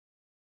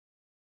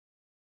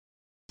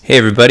Hey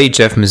everybody,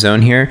 Jeff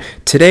Mazzone here.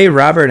 Today,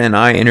 Robert and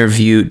I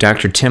interview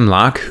Dr. Tim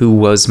Locke, who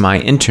was my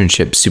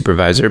internship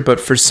supervisor,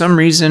 but for some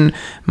reason,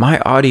 my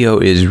audio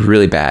is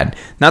really bad.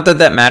 Not that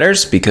that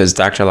matters, because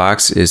Dr.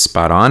 Locke's is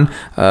spot on,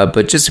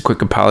 but just a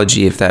quick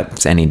apology if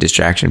that's any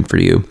distraction for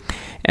you.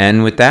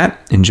 And with that,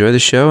 enjoy the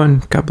show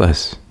and God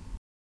bless.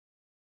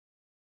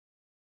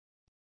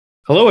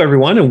 Hello,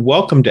 everyone, and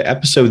welcome to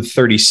episode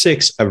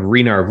 36 of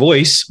Renar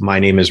Voice. My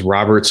name is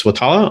Robert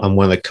Swatala. I'm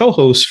one of the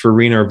co-hosts for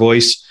Renar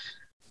Voice.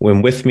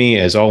 When with me,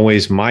 as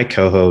always, my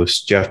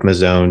co-host, Jeff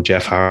Mazzone.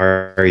 Jeff, how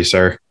are you,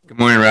 sir? Good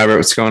morning, Robert.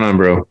 What's going on,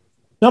 bro?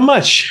 Not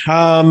much.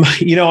 I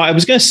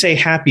was going to say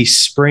happy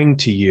spring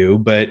to you,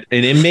 and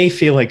it may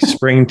feel like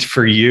spring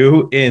for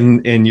you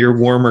in your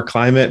warmer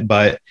climate,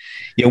 but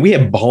we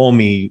had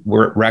balmy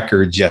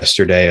records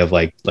yesterday of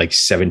like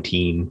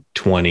 17,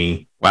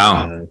 20.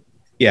 Wow.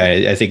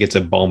 I think it's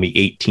a balmy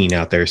 18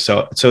 out there.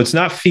 So it's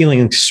not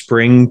feeling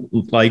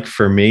spring-like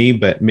for me,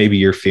 but maybe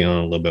you're feeling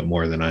a little bit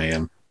more than I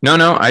am.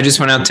 No. I just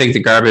went out to take the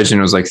garbage and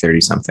it was like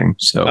 30 something.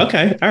 So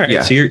okay. All right.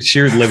 Yeah. So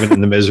you're living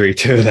in the misery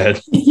too then.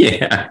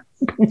 Yeah.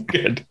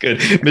 Good.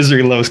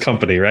 Misery loves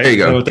company, right? There you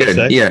go.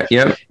 Good. Yeah.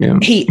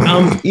 Hey,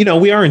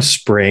 we are in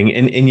spring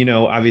and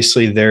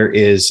obviously there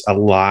is a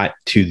lot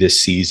to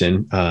this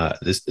season,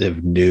 this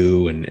of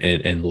new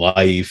and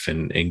life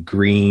and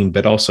green,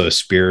 but also a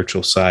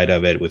spiritual side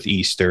of it with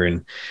Easter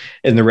and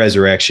the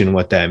resurrection,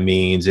 what that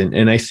means.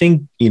 And I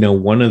think,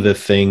 one of the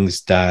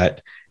things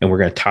that, and we're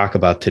going to talk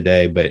about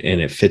today, and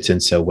it fits in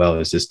so well,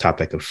 is this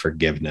topic of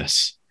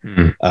forgiveness.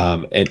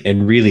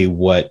 And really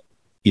what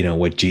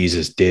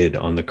Jesus did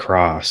on the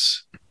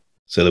cross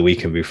so that we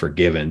can be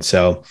forgiven.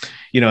 So,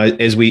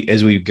 as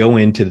we go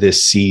into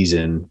this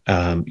season,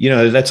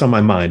 that's on my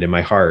mind and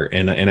my heart.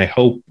 And I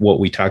hope what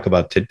we talk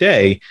about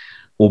today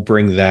will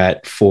bring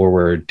that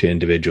forward to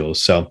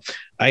individuals. So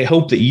I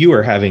hope that you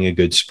are having a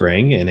good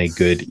spring and a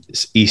good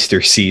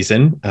Easter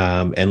season,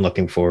 and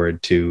looking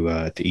forward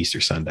to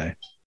Easter Sunday.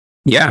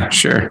 Yeah,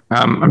 sure.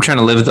 I'm trying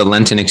to live the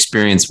Lenten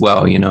experience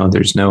well.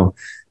 There's no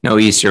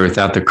Easter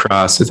without the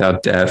cross,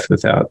 without death,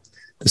 without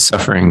the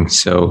suffering.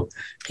 So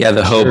yeah,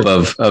 the hope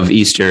of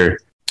Easter.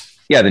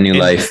 Yeah, the new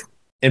life.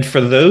 And for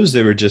those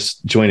that were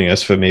just joining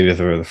us for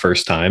the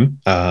first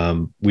time,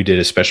 we did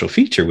a special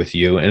feature with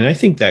you. And I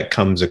think that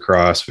comes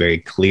across very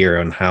clear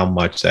on how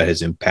much that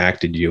has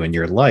impacted you in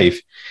your life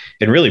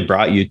and really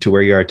brought you to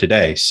where you are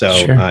today. So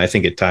sure. I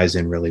think it ties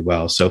in really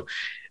well. So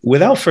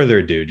without further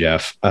ado,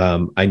 Jeff,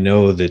 I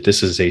know that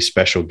this is a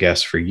special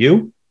guest for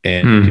you.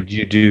 And could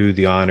you do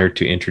the honor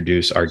to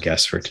introduce our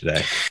guest for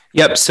today?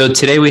 Yep. So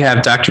today we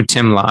have Dr.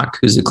 Tim Locke,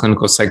 who's a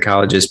clinical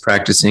psychologist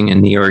practicing in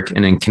New York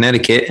and in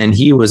Connecticut. And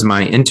he was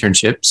my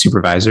internship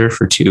supervisor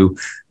for 2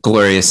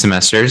 glorious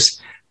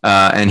semesters.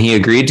 And he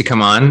agreed to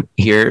come on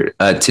here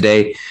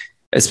today,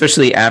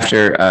 especially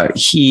after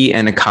he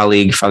and a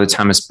colleague, Father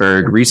Thomas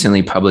Berg,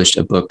 recently published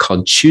a book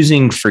called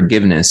Choosing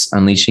Forgiveness,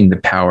 Unleashing the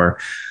Power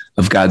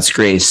of God's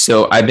Grace.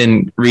 So I've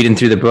been reading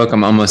through the book.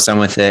 I'm almost done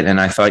with it.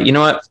 And I thought, you know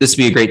what, this would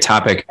be a great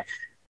topic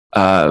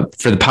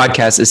for the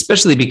podcast,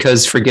 especially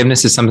because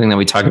forgiveness is something that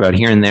we talk about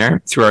here and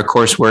there through our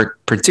coursework,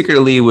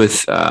 particularly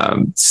with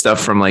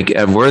stuff from like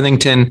Ev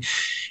Worthington.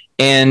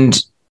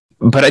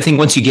 But I think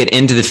once you get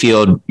into the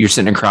field, you're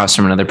sitting across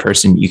from another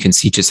person, you can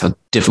see just how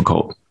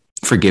difficult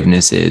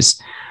forgiveness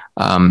is.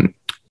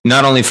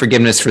 Not only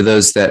forgiveness for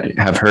those that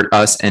have hurt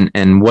us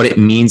and what it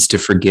means to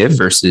forgive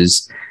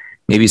versus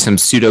maybe some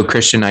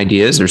pseudo-Christian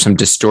ideas or some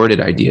distorted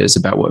ideas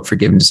about what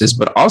forgiveness is,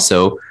 but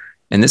also,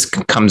 and this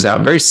comes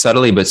out very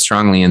subtly but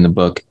strongly in the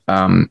book,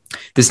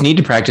 this need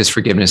to practice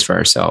forgiveness for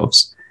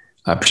ourselves,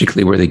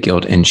 particularly where the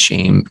guilt and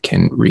shame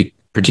can wreak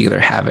particular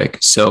havoc.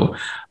 So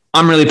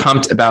I'm really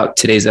pumped about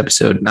today's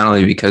episode, not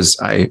only because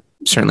I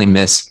certainly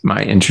miss my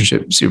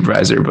internship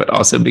supervisor, but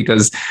also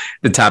because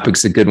the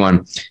topic's a good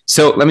one.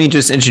 So let me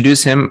just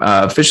introduce him.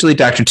 Officially,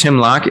 Dr. Tim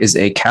Locke is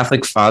a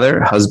Catholic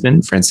father,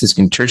 husband,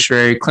 Franciscan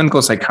tertiary,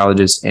 clinical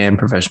psychologist, and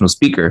professional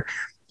speaker.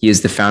 He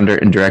is the founder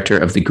and director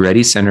of the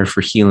Goretti Center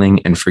for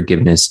Healing and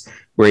Forgiveness,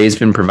 where he has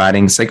been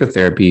providing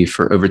psychotherapy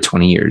for over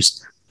 20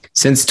 years.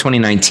 Since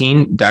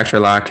 2019, Dr.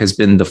 Locke has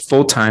been the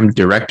full-time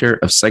director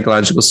of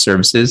psychological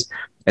services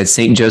at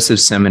St.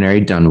 Joseph's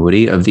Seminary,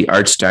 Dunwoody of the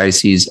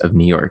Archdiocese of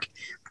New York.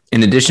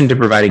 In addition to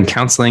providing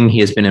counseling, he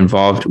has been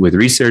involved with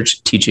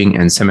research, teaching,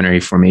 and seminary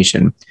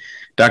formation.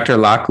 Dr.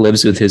 Locke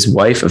lives with his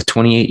wife of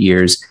 28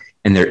 years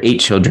and their 8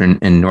 children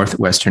in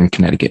northwestern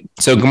Connecticut.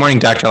 So good morning,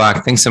 Dr.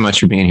 Locke. Thanks so much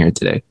for being here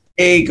today.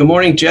 Hey, good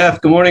morning, Jeff.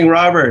 Good morning,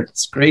 Robert.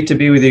 It's great to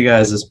be with you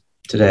guys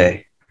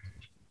today.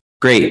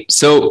 Great.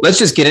 So let's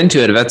just get into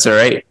it, if that's all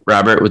right,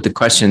 Robert, with the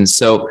questions.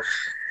 So,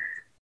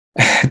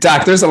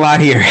 Doc, there's a lot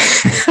here.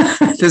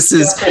 There's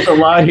a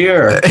lot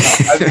here.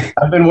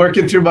 I've been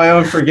working through my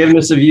own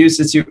forgiveness of you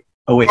since you.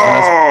 Oh wait,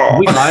 are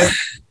we live?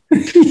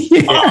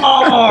 Yeah.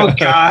 Oh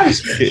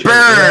gosh,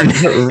 burn!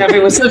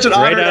 It was such an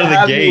honor to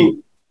have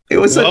you. It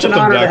was such an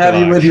honor to have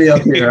you with me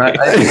up here. I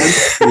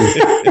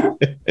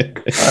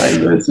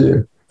miss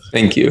you.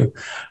 Thank you.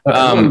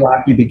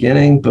 Rocky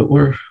beginning, but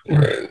we're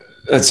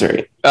that's all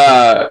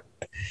right.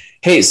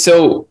 Hey,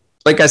 so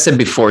like I said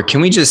before,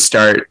 can we just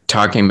start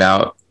talking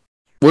about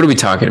what are we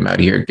talking about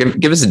here?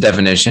 Give us a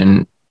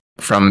definition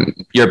from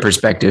your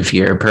perspective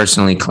here,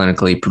 personally,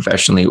 clinically,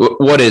 professionally.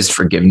 What is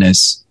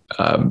forgiveness,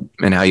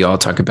 and how you all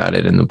talk about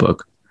it in the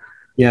book?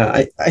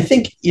 Yeah, I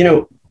think,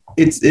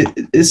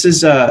 this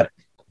is it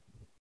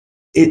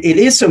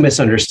is so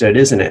misunderstood,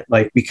 isn't it?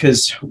 Like,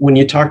 because when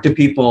you talk to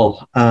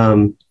people,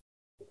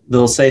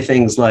 they'll say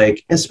things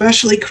like,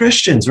 especially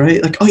Christians,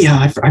 right? Like, oh yeah,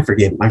 I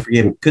forgive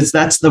him, because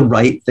that's the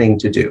right thing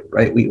to do,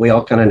 right? We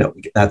all kind of know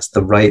that's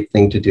the right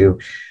thing to do.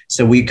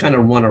 So we kind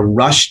of want to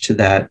rush to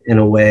that in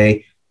a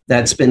way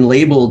that's been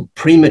labeled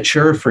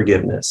premature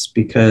forgiveness,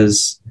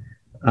 because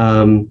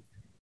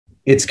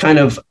it's kind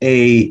of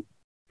a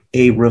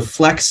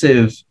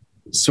reflexive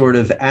sort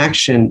of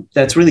action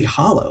that's really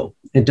hollow.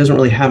 It doesn't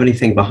really have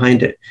anything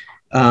behind it,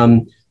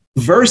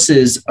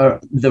 versus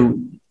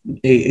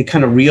a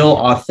kind of real,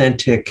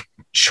 authentic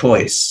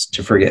choice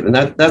to forgive. And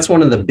that's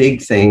one of the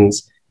big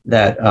things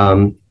that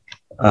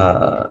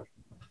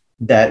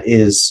that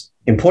is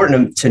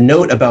important to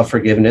note about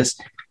forgiveness.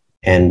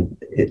 And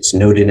it's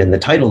noted in the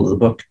title of the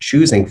book,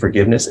 Choosing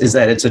Forgiveness, is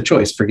that it's a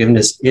choice.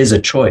 Forgiveness is a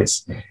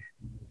choice.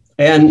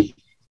 And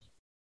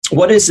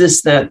what is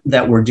this that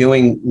we're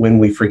doing when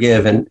we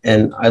forgive?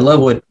 And I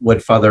love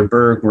what Father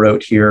Berg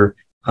wrote here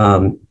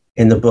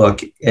in the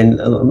book. And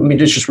let me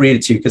just read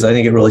it to you, because I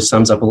think it really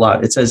sums up a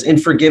lot. It says, in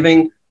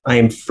forgiving, I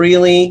am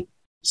freely,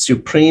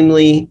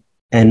 supremely,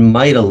 and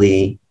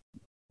mightily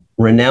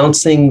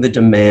renouncing the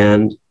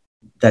demand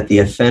that the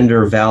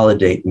offender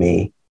validate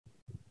me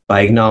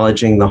by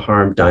acknowledging the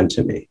harm done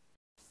to me.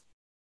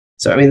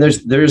 So, I mean,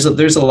 there's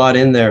a lot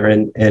in there.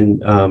 And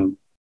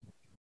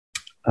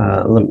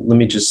let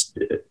me just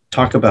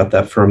talk about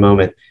that for a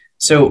moment.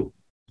 So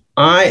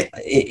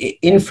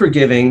in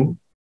forgiving,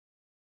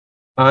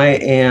 I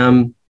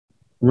am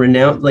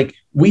renounced. Like,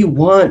 we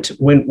want,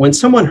 when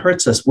someone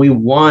hurts us, we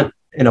want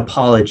an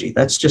apology.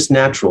 That's just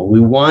natural. We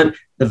want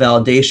the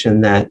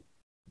validation that,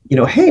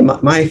 hey,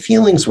 my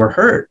feelings were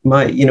hurt.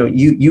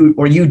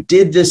 You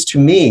did this to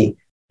me,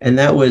 and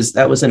that was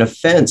an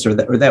offense, or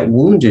that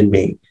wounded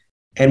me.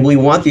 And we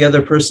want the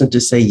other person to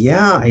say,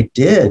 yeah, I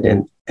did.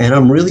 And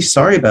I'm really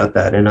sorry about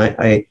that. And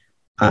I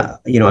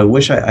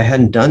wish I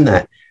hadn't done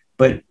that.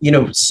 But,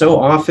 so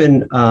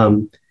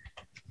often,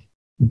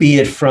 be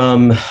it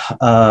from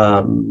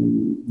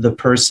the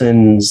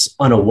person's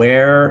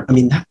unaware. I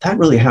mean, that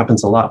really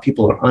happens a lot.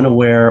 People are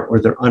unaware, or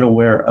they're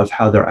unaware of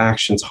how their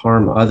actions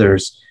harm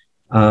others,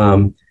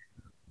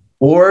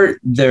 or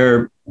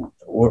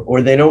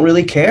they don't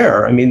really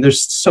care. I mean,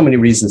 there's so many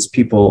reasons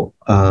people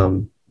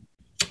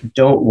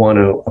don't want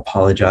to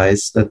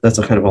apologize. That's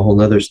a kind of a whole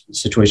nother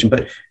situation.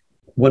 But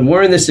when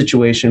we're in this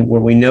situation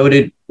where we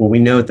note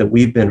that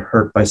we've been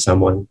hurt by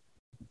someone,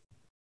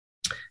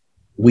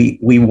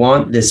 we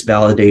want this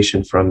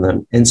validation from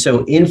them. And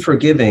so in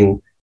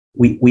forgiving,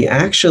 we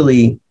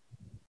actually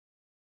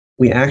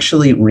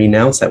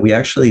renounce that. We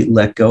actually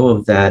let go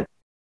of that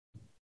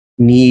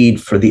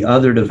need for the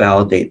other to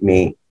validate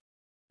me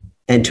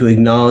and to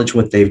acknowledge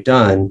what they've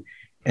done.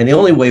 And the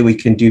only way we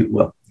can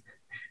do,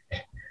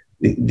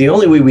 the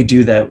only way we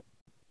do that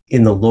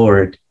in the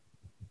Lord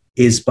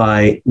is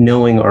by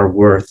knowing our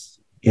worth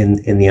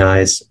in the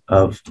eyes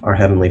of our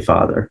Heavenly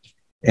Father.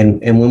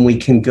 And when we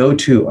can go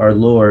to our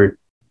Lord,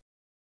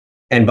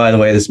 and by the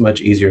way, this is much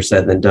easier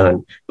said than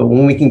done, but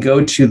when we can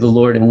go to the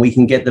Lord and we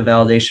can get the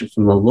validation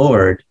from the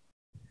Lord,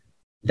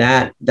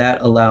 that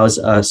allows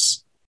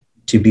us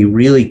to be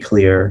really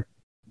clear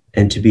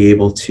and to be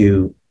able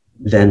to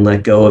then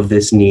let go of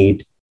this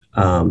need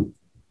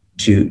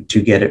to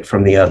get it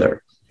from the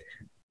other.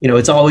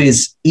 It's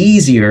always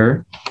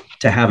easier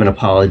to have an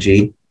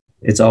apology.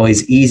 It's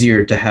always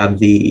easier to have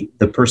the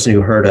person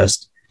who hurt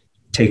us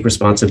take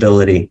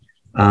responsibility.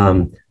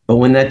 But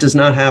when that does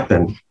not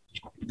happen,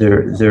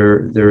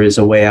 there is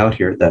a way out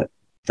here that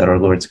our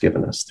Lord's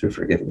given us through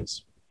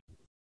forgiveness.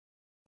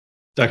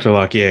 Dr.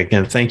 Locke,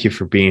 again, thank you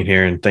for being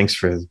here, and thanks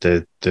for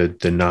the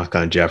knock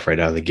on Jeff right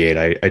out of the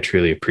gate. I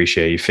truly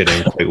appreciate it. You fit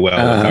in quite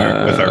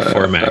well with our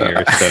format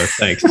here, so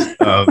thanks.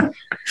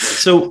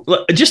 So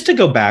just to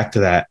go back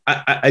to that,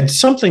 I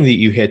something that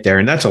you hit there,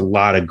 and that's a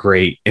lot of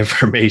great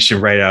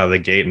information right out of the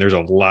gate, and there's a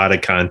lot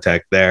of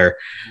context there.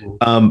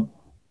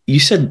 You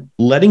said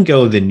letting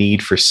go of the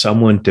need for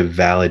someone to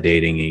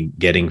validating and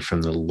getting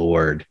from the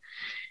Lord.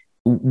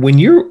 When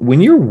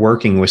you're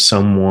working with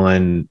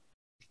someone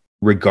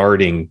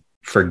regarding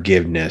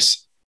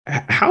forgiveness,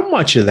 how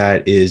much of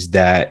that is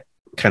that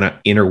kind of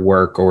inner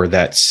work or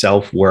that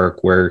self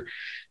work where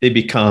they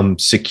become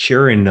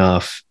secure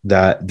enough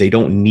that they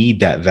don't need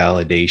that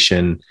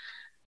validation,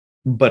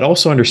 but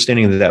also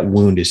understanding that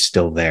wound is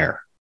still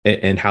there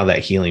and how that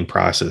healing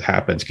process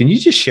happens? Can you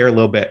just share a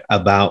little bit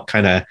about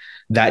kind of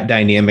that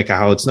dynamic,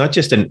 how it's not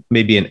just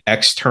maybe an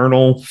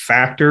external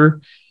factor,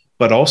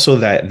 but also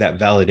that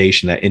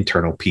validation, that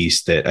internal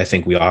piece that I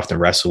think we often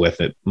wrestle with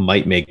that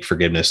might make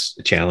forgiveness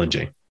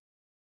challenging?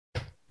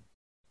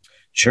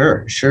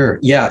 Sure.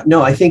 Yeah,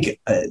 no, I think,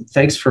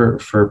 thanks for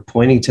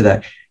pointing to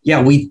that.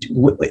 Yeah,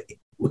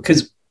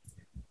 because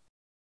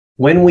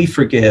when we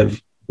forgive,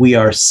 we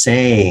are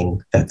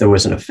saying that there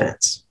was an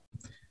offense.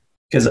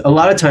 Because a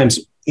lot of times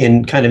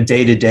in kind of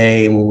day to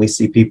day, when we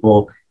see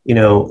people,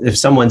 if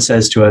someone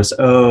says to us,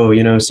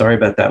 oh, sorry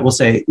about that, we'll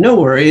say, no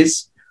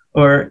worries.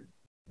 Or,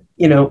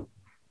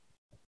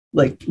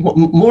 like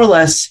more or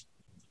less,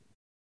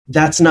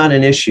 that's not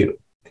an issue.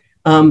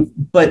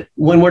 But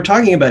when we're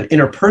talking about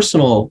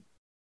interpersonal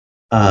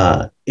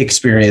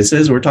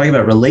experiences, we're talking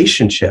about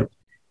relationship,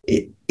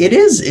 it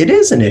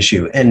is an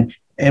issue. And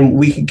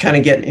we can kind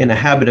of get in a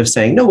habit of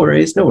saying, no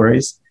worries, no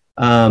worries.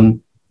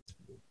 And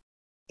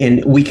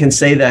we can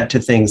say that to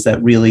things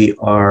that really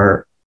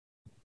are,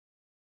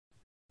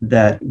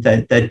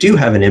 that do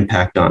have an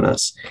impact on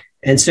us.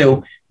 And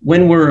so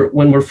when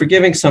we're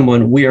forgiving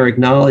someone, we are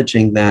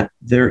acknowledging that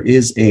there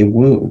is a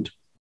wound.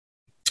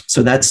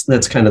 So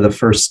that's kind of the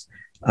first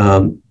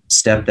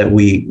step that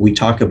we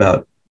talk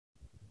about,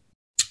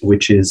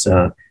 which is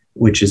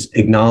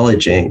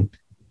acknowledging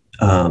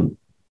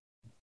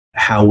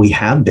how we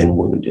have been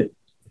wounded.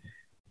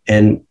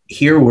 And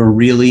here we're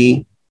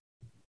really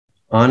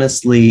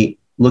honestly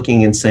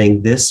looking and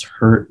saying, this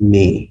hurt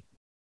me.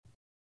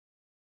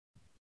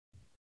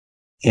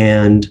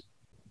 And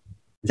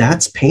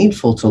that's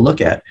painful to look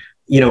at.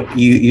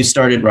 You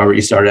started, Robert,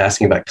 you started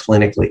asking about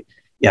clinically.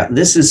 Yeah,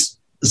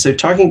 so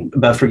talking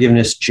about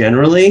forgiveness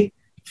generally,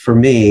 for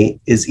me,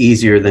 is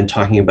easier than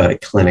talking about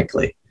it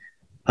clinically.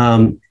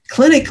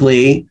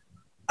 Clinically,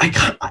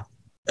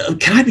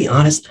 can I be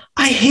honest?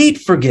 I hate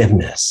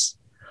forgiveness.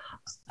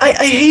 I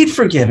hate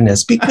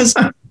forgiveness because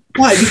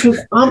why? Because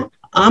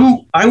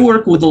I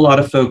work with a lot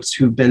of folks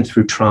who've been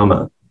through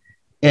trauma,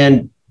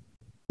 and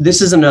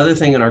this is another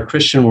thing in our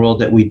Christian world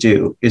that we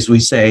do is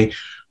we say,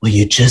 well,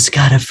 you just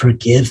got to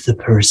forgive the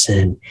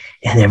person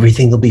and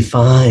everything will be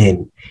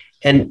fine.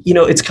 And,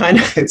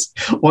 it's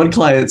one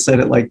client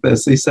said it like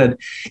this. He said,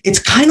 it's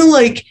kind of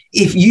like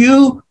if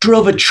you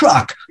drove a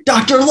truck,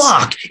 Dr.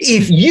 Locke,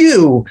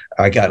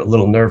 I got a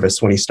little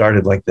nervous when he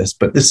started like this,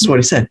 but this is what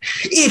he said.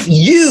 If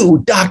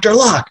you, Dr.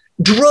 Locke,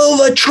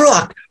 drove a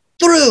truck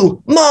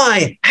through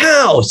my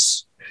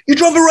house, you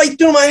drove it right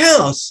through my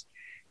house.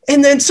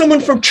 And then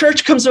someone from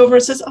church comes over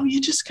and says, oh, you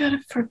just got to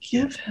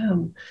forgive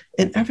him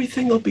and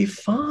everything will be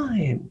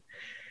fine.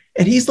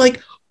 And he's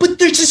like, but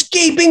there's this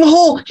gaping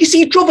hole. You see,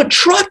 he drove a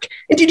truck.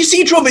 And did you see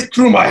he drove it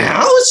through my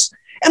house?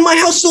 And my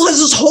house still has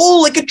this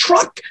hole like a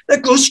truck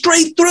that goes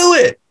straight through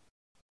it.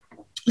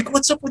 Like,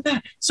 what's up with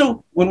that?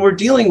 So when we're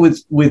dealing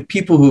with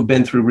people who've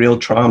been through real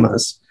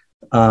traumas,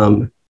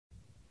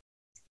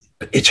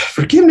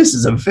 forgiveness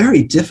is a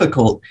very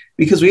difficult,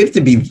 because we have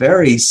to be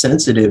very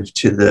sensitive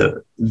to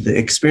the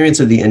experience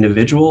of the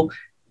individual.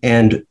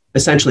 And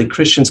essentially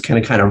Christians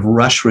can kind of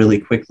rush really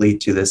quickly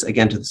to this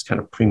kind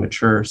of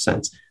premature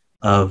sense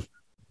of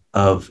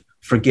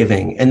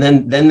forgiving. And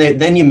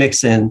then you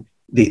mix in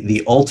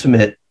the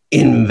ultimate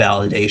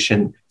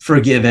invalidation,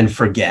 forgive and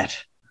forget,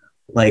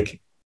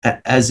 like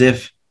as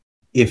if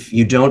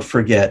you don't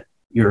forget,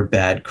 you're a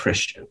bad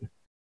Christian.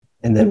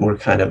 And then we're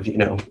kind of,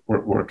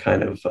 we're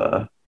kind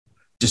of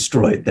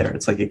destroyed there.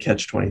 It's like a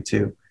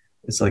catch-22.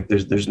 It's like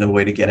there's no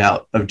way to get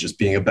out of just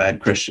being a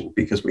bad Christian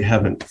because we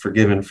haven't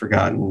forgiven,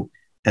 forgotten,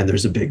 and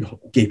there's a big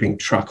gaping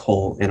truck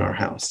hole in our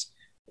house.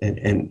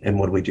 And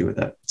what do we do with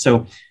that?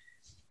 So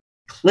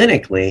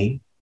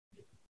clinically,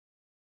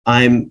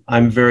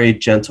 I'm very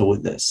gentle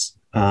with this,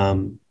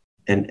 and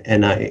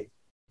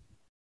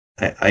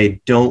I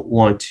don't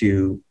want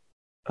to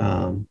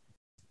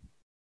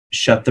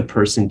shut the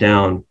person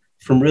down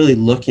from really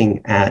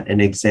looking at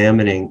and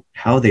examining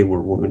how they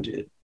were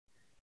wounded,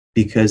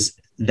 because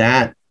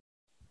that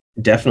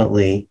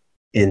definitely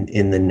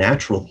in the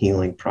natural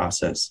healing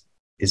process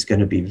is going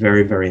to be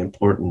very, very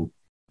important.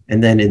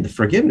 And then in the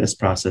forgiveness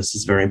process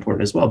is very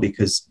important as well,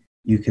 because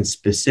you can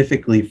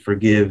specifically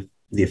forgive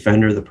the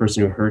offender, the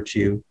person who hurt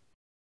you,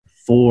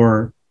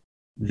 for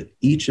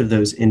each of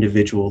those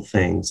individual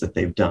things that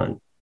they've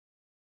done.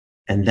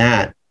 And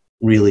that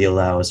really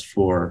allows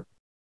for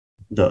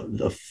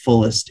the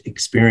fullest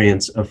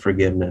experience of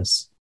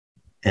forgiveness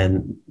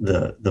and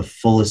the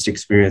fullest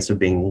experience of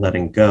being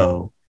letting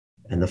go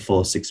and the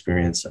fullest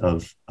experience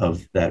of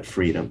that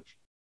freedom.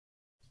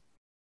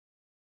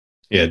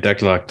 Yeah,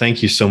 Dr. Locke,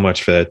 thank you so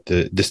much for that,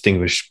 to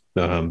distinguish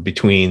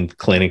between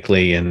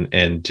clinically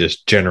and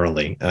just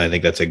generally. I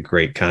think that's a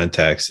great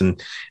context.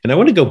 And I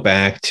want to go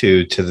back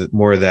to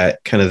more of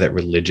that kind of that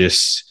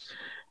religious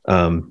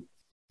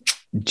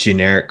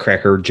generic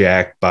Cracker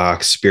Jack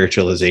box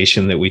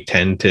spiritualization that we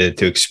tend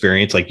to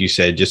experience. Like you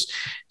said, just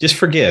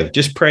forgive,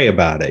 just pray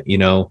about it.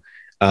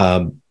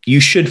 You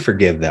should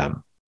forgive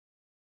them.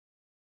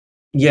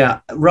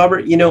 Yeah,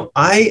 Robert,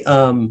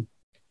 I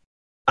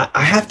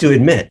have to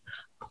admit,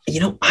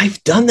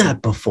 I've done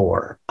that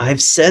before.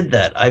 I've said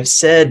that. I've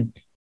said,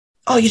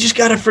 oh, you just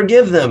got to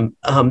forgive them.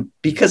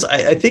 Because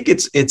I think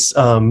it's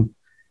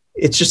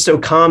just so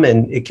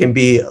common. It can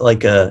be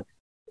like a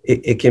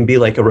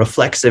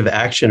reflexive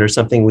action or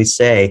something we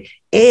say.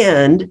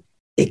 And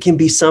it can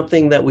be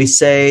something that we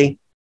say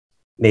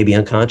maybe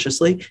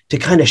unconsciously, to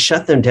kind of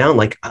shut them down.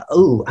 Like,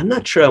 oh, I'm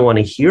not sure I want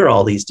to hear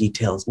all these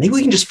details. Maybe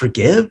we can just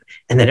forgive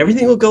and then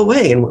everything will go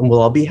away and we'll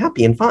all be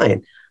happy and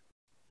fine.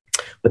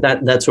 But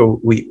that's where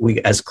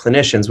we as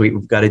clinicians,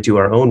 we've got to do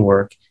our own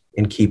work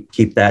and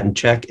keep that in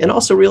check, and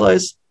also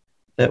realize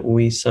that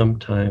we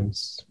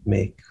sometimes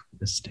make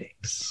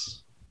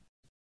mistakes.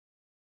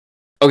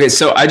 Okay,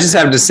 so I just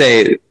have to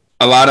say,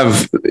 a lot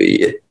of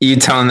you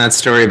telling that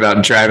story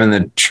about driving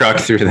the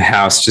truck through the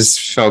house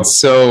just felt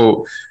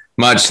so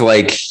much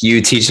like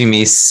you teaching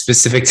me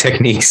specific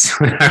techniques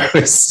when I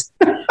was.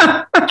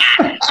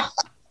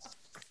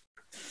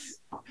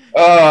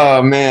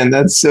 Oh man,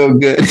 that's so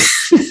good.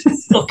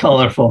 So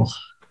colorful.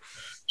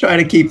 Trying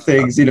to keep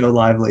things,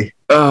 lively.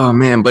 Oh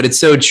man, but it's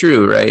so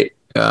true, right?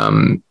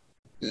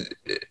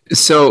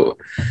 So,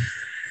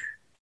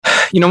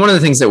 one of the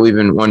things that we've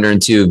been wondering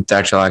too,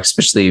 Dr. Locke,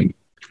 especially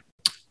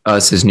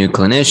us as new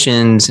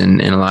clinicians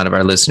and a lot of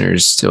our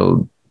listeners,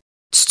 still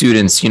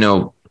students,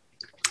 a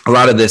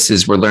lot of this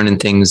is we're learning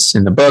things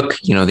in the book,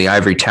 the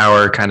ivory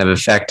tower kind of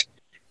effect.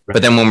 Right.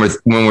 But then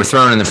when we're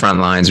thrown in the front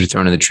lines, we're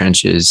thrown in the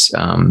trenches,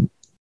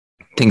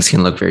 things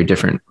can look very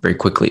different very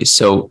quickly.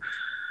 So,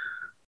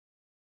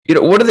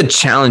 what are the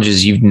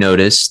challenges you've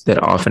noticed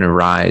that often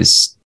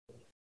arise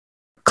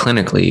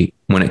clinically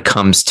when it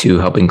comes to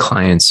helping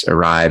clients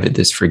arrive at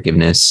this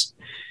forgiveness?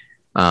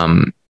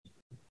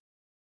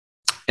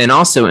 And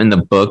also in the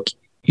book,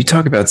 you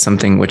talk about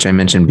something which I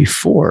mentioned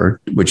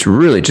before, which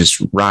really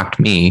just rocked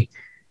me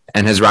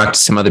and has rocked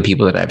some other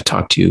people that I've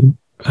talked to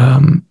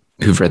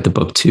who've read the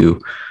book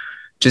too.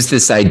 Just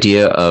this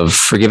idea of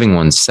forgiving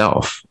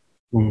oneself.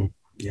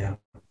 Yeah.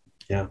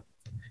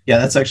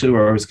 That's actually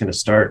where I was going to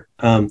start.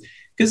 Because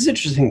it's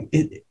interesting.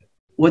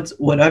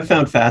 What I've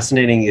found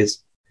fascinating is,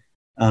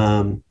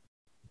 I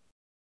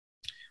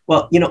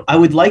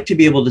would like to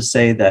be able to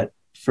say that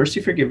first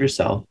you forgive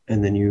yourself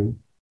and then you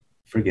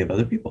forgive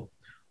other people,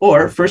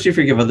 or first you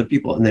forgive other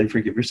people and then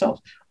forgive yourself.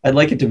 I'd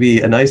like it to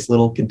be a nice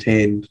little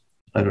contained,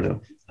 like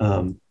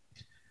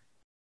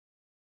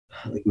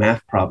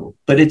math problem,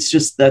 but it's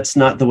just, that's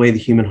not the way the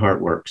human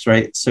heart works.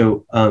 Right.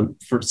 So,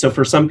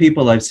 for some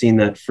people, I've seen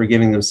that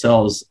forgiving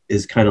themselves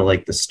is kind of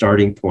like the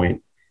starting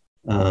point,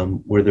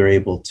 where they're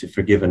able to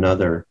forgive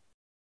another.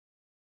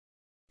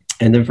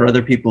 And then for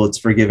other people, it's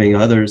forgiving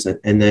others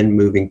and then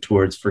moving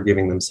towards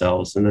forgiving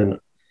themselves. And then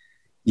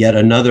yet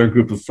another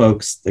group of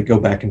folks that go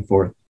back and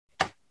forth.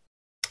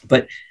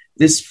 But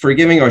this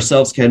forgiving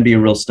ourselves can be a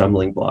real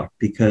stumbling block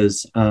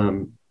because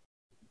hey,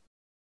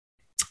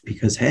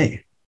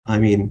 I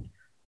mean,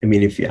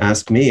 if you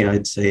ask me,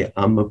 I'd say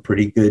I'm a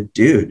pretty good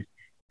dude,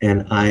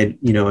 and I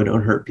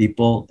don't hurt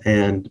people,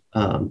 and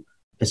I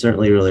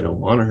certainly really don't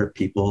want to hurt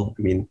people.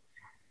 I mean,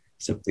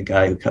 except the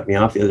guy who cut me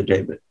off the other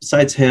day. But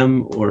besides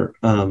him, or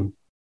the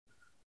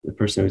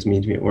person who was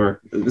mean to me at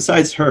work,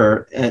 besides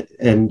her,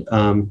 and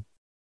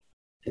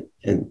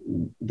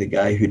the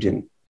guy who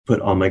didn't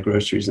put all my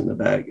groceries in the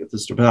bag at the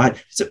store.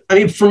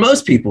 For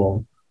most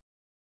people,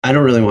 I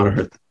don't really want to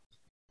hurt them.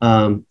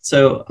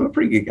 So I'm a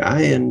pretty good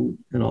guy, and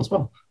all's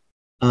well.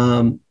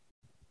 And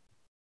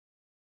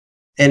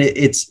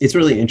it's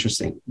really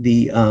interesting.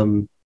 There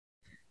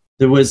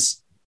was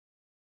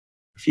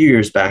a few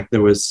years back,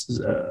 there was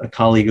a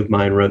colleague of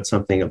mine wrote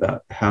something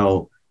about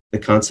how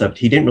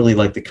he didn't really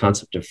like the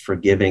concept of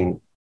forgiving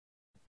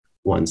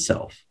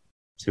oneself.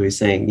 So he's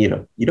saying, you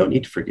don't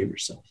need to forgive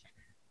yourself.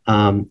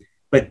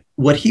 But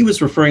what he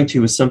was referring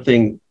to was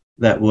something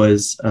that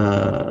was,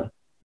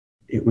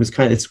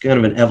 it's kind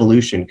of an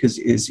evolution,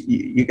 because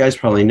you guys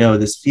probably know,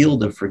 this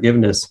field of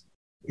forgiveness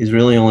is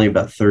really only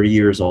about 30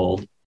 years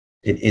old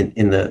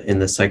in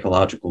the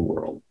psychological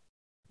world,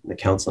 in the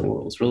counseling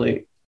world. It's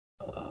really,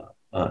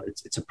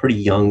 it's a pretty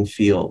young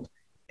field.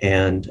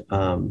 And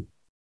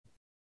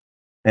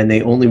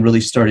they only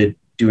really started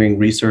doing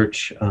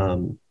research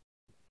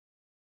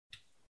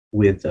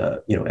with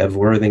Ev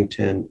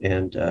Worthington,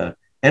 and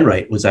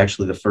Enright was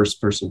actually the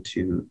first person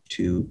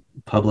to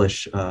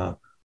publish on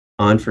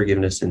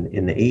forgiveness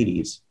in the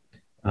 80s.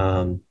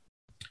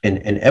 And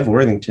Ev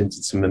Worthington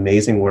did some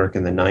amazing work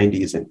in the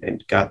 90s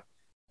and got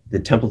the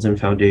Templeton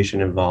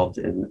Foundation involved,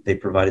 and they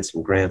provided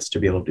some grants to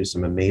be able to do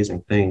some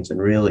amazing things,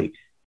 and really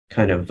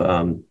kind of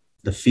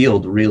the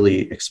field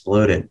really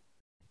exploded.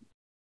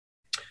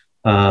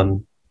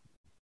 So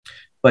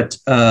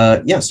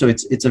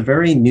it's a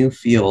very new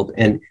field.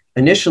 And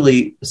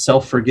initially,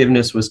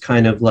 self-forgiveness was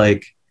kind of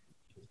like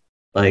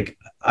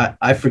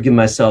I forgive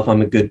myself,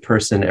 I'm a good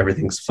person,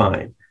 everything's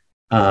fine.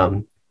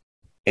 And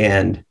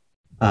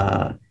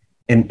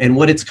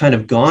what it's kind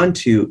of gone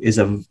to is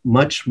a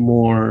much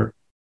more,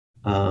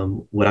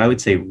 what I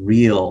would say,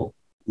 real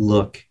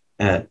look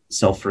at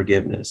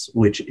self-forgiveness,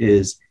 which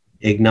is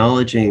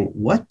acknowledging,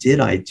 what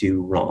did I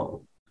do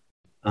wrong?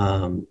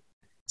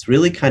 It's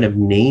really kind of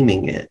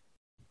naming it.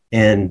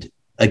 And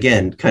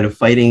again, kind of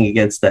fighting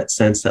against that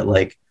sense that,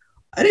 like,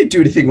 I didn't do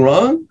anything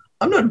wrong.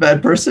 I'm not a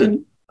bad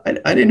person.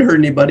 I didn't hurt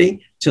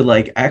anybody. To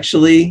like,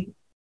 actually,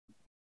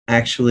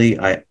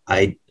 I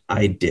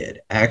did.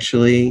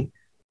 Actually,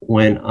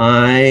 when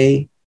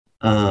I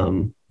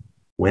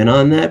went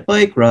on that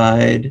bike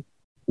ride,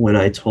 when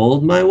I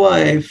told my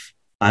wife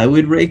I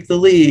would rake the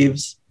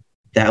leaves,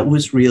 that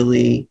was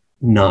really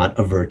not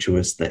a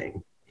virtuous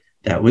thing.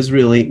 That was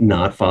really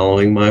not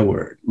following my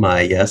word.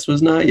 My yes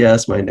was not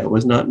yes. My no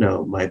was not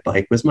no. My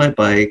bike was my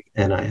bike,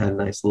 and I had a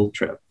nice little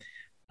trip.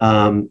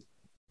 Ouch,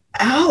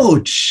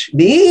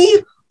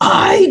 me?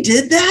 I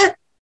did that?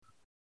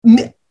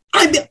 No.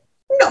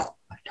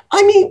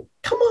 I mean,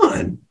 come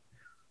on.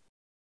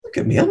 Look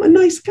at me. I'm a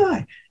nice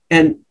guy.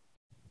 And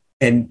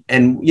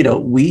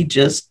we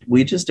just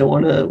don't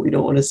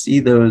want to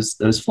see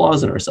those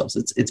flaws in ourselves.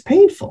 It's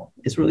painful.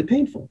 It's really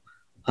painful.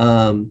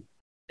 And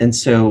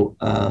so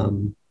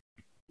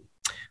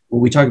what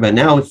we talk about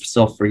now with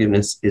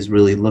self-forgiveness is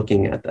really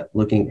looking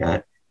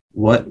at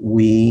what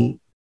we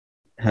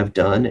have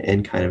done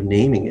and kind of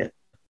naming it.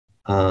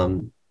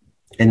 And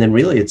then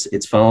really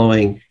it's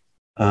following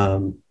I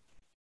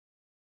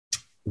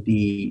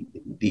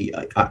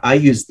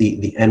use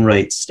the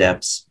Enright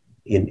steps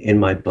in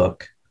my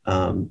book,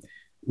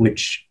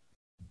 which,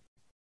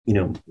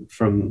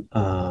 from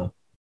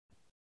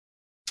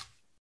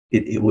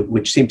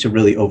which seem to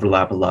really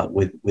overlap a lot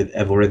with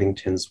Ev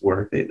Worthington's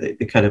work. They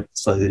kind of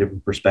slightly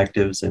different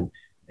perspectives and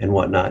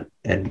whatnot.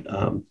 And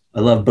I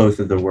love both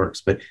of their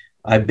works, but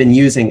I've been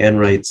using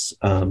Enright's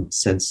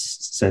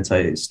since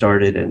I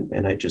started,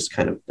 and I just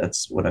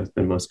that's what I've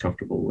been most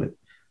comfortable with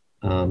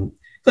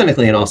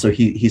clinically, and also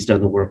he's done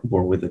the work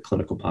more with the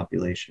clinical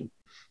population.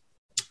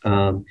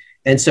 And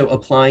so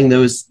applying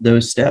those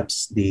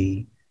steps,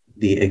 the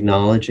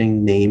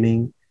acknowledging,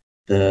 naming,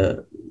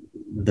 the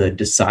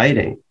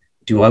deciding,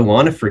 do I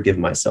want to forgive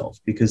myself?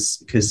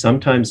 Because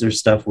sometimes there's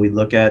stuff we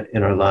look at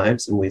in our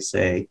lives and we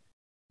say,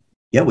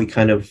 yeah, we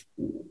kind of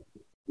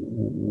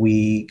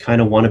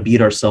want to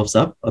beat ourselves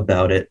up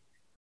about it.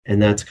 And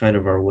that's kind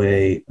of our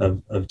way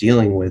of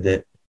dealing with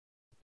it,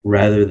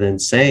 rather than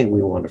saying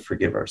we want to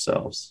forgive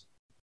ourselves.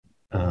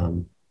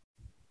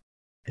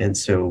 And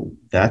so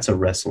that's a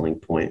wrestling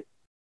point.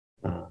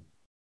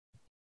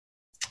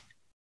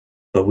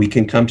 But we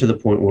can come to the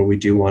point where we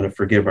do want to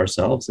forgive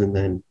ourselves, and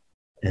then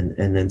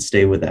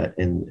stay with that,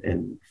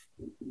 and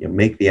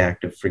make the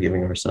act of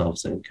forgiving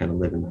ourselves and kind of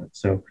live in that.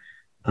 So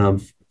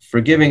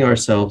forgiving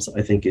ourselves,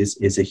 I think,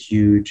 is a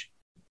huge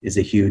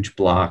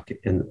block,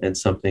 and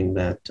something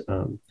that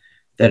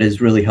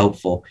is really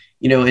helpful.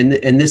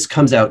 And this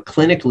comes out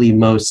clinically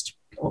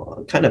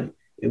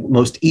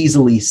most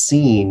easily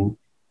seen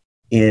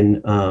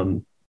in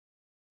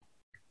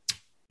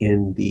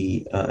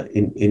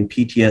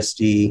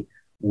PTSD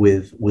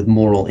with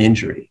moral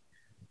injury.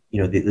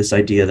 This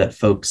idea that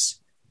folks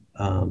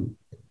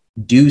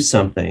do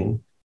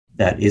something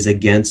that is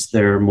against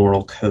their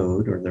moral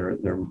code or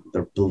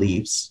their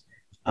beliefs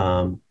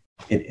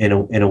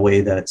in a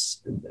way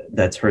that's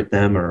hurt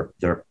them or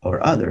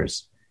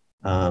others.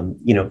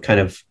 Kind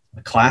of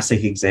a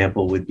classic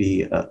example would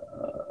be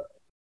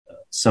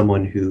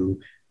someone who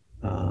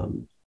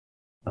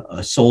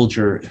a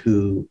soldier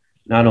who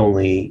not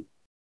only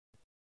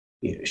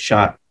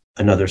shot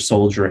another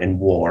soldier in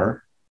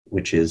war,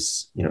 which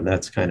is,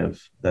 that's kind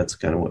of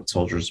what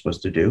soldiers are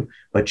supposed to do,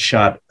 but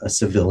shot a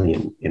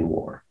civilian in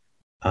war,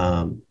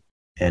 and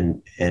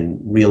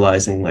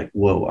realizing like,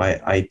 whoa,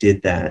 I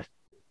did that,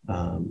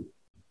 and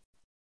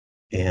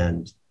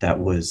that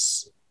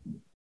was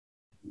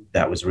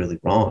really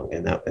wrong,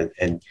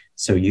 and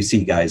so you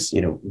see guys,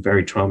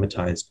 very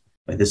traumatized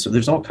by this. So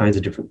there's all kinds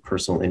of different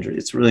personal injuries.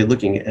 It's really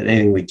looking at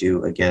anything we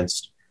do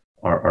against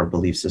our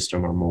belief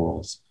system, our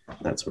morals,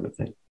 that sort of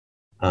thing.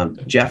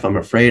 Jeff, I'm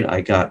afraid I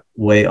got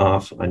way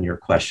off on your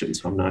question,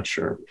 so I'm not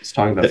sure. It's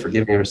talking about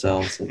forgiving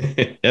ourselves.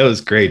 That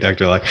was great,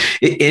 Dr. Locke.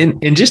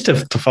 And just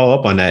to follow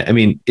up on that, I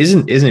mean,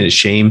 isn't it a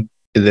shame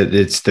that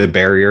it's the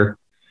barrier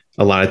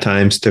a lot of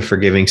times to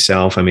forgiving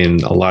self? I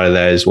mean, a lot of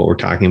that is what we're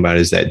talking about,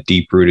 is that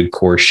deep-rooted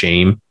core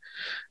shame,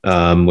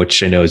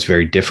 which I know is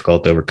very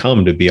difficult to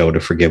overcome, to be able to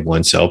forgive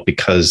oneself,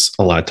 because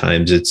a lot of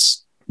times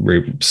it's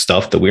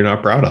stuff that we're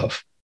not proud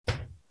of.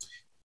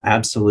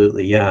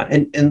 Absolutely. Yeah.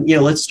 And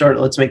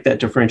let's make that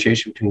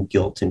differentiation between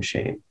guilt and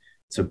shame.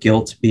 So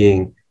guilt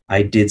being,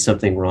 I did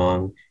something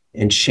wrong,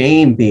 and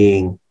shame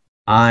being,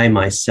 I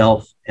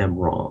myself am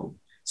wrong.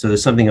 So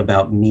there's something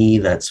about me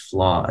that's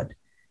flawed.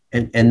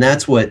 And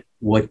that's what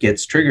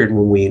gets triggered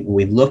when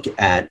we look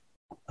at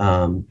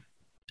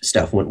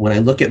stuff. When I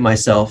look at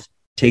myself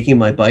taking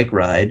my bike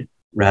ride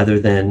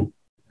rather than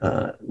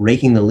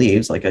raking the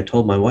leaves, like I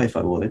told my wife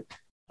I would,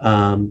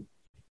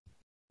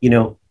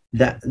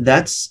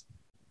 that's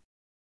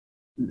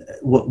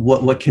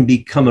what can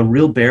become a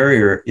real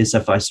barrier, is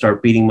if I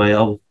start beating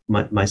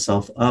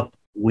myself up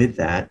with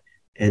that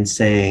and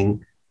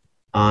saying,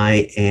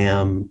 I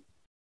am,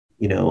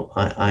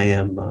 I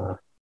am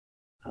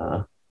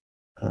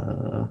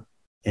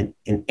an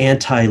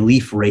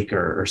anti-leaf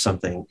raker or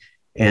something.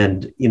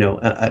 And,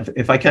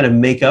 if I kind of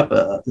make up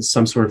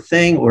some sort of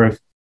thing, or if,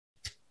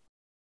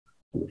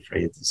 I'm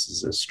afraid this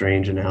is a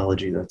strange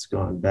analogy that's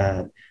gone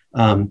bad.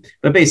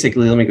 But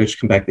basically, let me just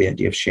come back to the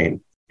idea of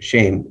shame.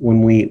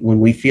 When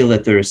we feel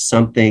that there is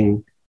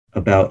something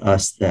about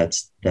us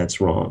that's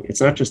wrong.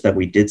 It's not just that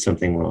we did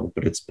something wrong,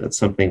 but it's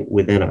something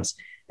within us.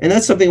 And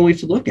that's something we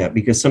have to look at,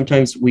 because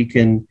sometimes we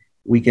can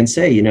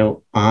say, you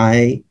know,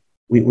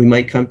 we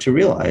might come to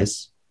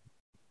realize,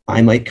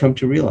 I might come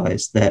to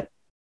realize that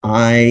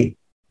I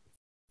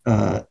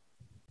am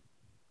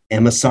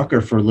a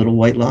sucker for little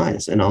white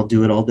lies, and I'll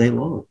do it all day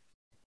long.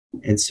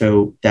 And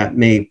so that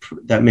may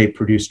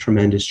produce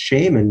tremendous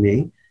shame in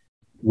me,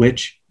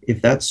 which,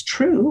 if that's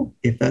true,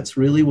 if that's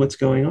really what's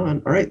going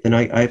on, all right, then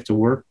I have to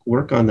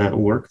work on that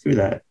and work through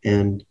that,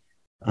 and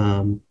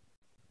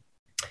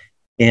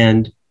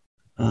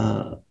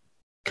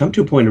come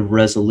to a point of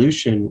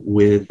resolution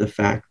with the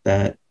fact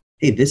that,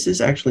 hey, this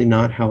is actually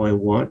not how I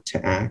want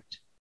to act,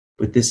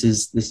 but this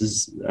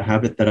is a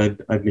habit that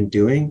I've been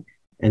doing,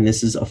 and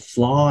this is a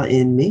flaw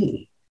in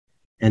me.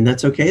 And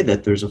that's okay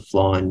that there's a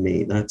flaw in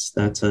me. That's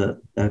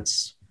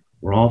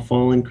we're all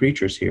fallen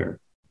creatures here.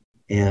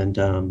 And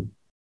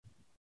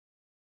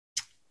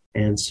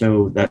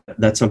so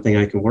that's something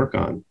I can work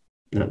on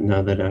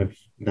now that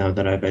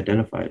I've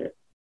identified it.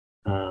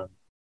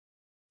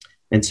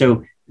 And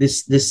so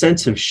this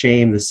sense of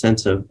shame, the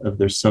sense of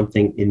there's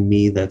something in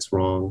me that's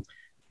wrong,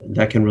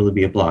 that can really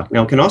be a block.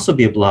 Now, it can also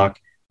be a block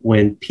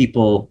when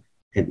people,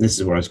 and this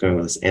is where I was going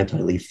with this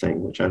anti-leaf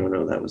thing, which I don't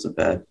know, that was a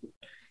bad,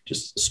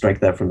 just strike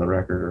that from the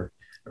record or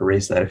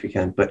erase that if you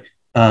can. But,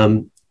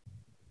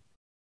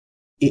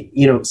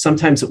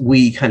 sometimes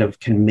we kind of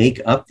can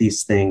make up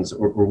these things,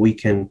 or we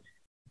can,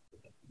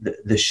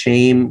 the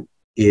shame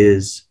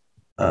is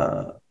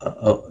a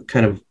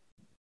kind of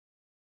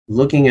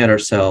looking at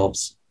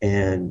ourselves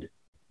and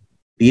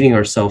beating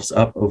ourselves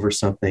up over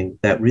something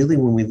that really,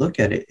 when we look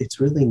at it, it's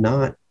really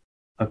not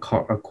a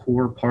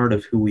core part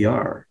of who we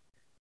are.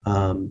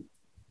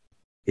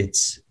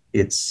 It's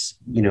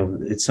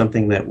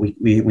something that we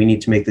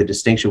need to make the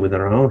distinction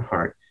within our own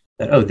heart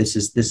that, oh, this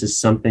is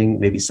something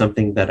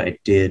that I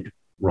did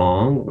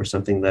wrong, or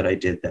something that I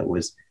did that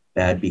was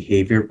bad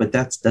behavior, but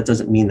that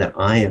doesn't mean that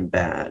I am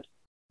bad.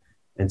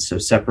 And so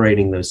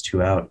separating those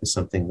two out is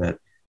something that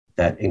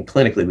and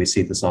clinically we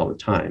see this all the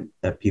time,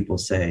 that people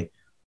say,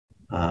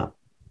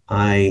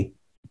 I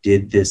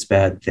did this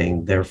bad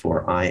thing,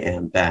 therefore I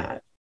am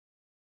bad,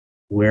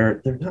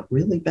 where they're not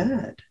really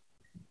bad.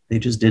 They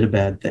just did a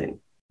bad thing.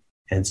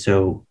 And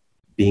so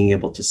being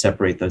able to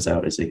separate those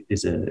out is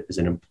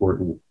an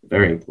important,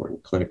 very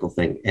important clinical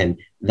thing. And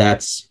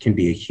that's can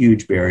be a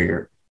huge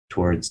barrier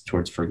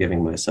towards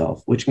forgiving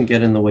myself, which can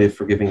get in the way of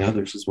forgiving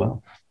others as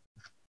well.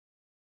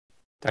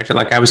 Dr.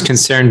 Locke, I was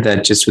concerned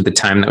that just with the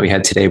time that we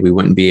had today, we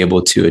wouldn't be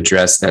able to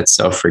address that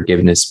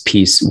self-forgiveness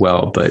piece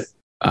well, but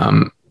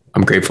I'm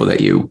grateful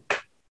that you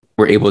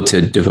were able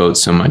to devote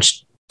so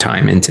much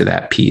time into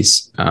that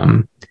piece.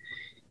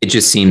 It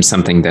just seems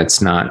something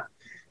that's not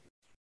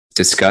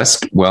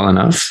discussed well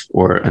enough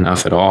or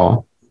enough at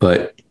all,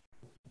 but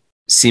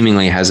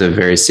seemingly has a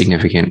very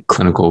significant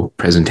clinical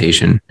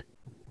presentation,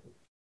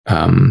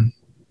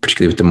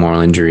 particularly with the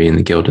moral injury and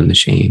the guilt and the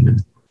shame.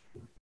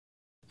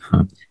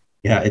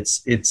 Yeah,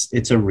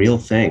 it's a real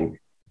thing.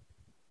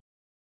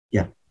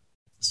 Yeah.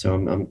 So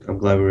I'm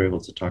glad we were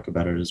able to talk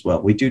about it as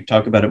well. We do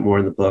talk about it more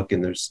in the book,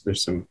 and there's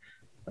some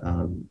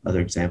other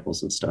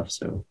examples and stuff.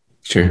 So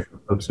sure, for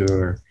folks who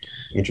are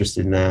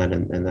interested in that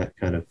and that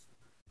kind of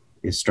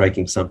is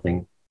striking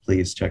something,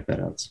 please check that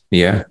out.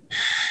 Yeah.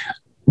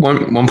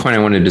 One point I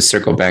wanted to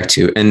circle back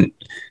to, and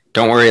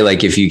don't worry,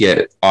 like if you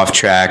get off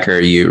track or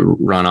you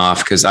run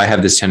off, because I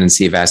have this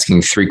tendency of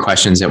asking 3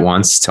 questions at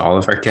once to all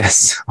of our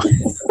guests.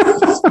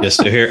 Yes,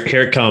 so here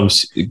it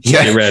comes.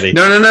 Get ready.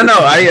 No.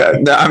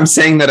 I'm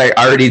saying that I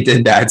already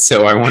did that,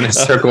 so I want to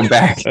circle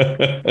back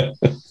to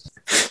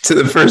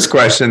the first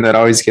question that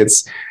always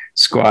gets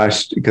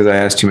squashed because I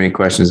ask too many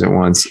questions at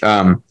once.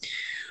 Kind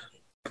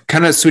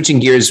of switching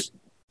gears,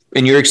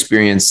 in your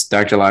experience,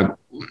 Dr. Locke,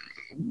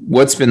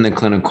 what's been the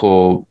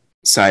clinical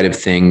side of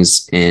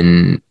things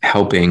in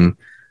helping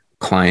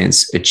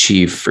clients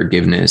achieve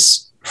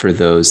forgiveness for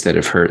those that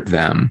have hurt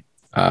them?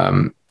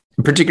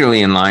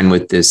 Particularly in line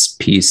with this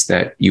piece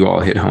that you all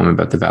hit home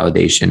about the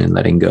validation and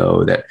letting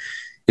go, that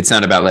it's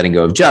not about letting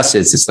go of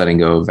justice, it's letting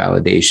go of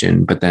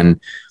validation. But then,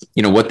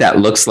 what that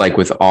looks like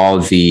with all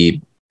the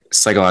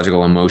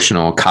psychological,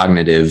 emotional,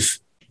 cognitive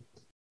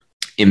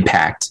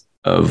impact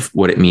of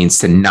what it means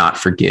to not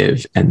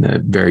forgive, and the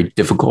very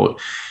difficult,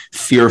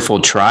 fearful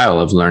trial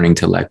of learning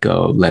to let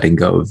go, letting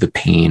go of the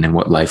pain and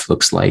what life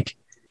looks like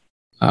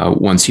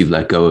once you've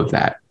let go of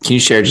that. Can you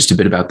share just a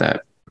bit about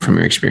that from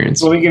your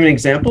experience? Let me give an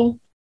example.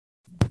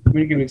 Let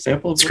me give an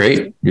example. It's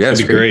great. Yeah,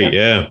 it's great.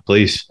 Yeah,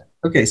 please.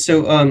 Okay,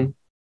 so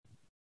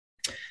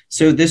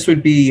this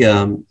would be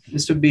a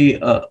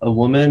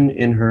woman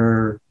in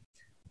her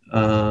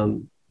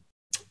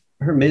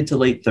mid to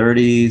late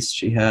 30s.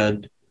 She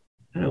had,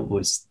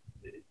 was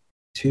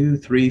 2,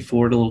 3,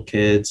 4 little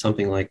kids,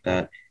 something like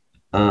that.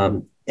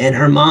 And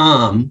her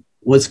mom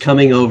was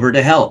coming over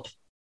to help,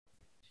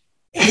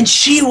 and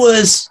she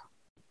was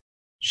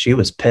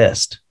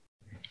pissed.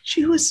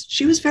 She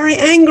was very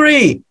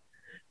angry.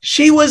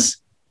 She was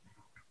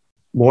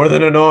more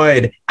than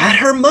annoyed at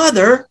her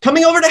mother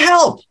coming over to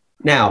help.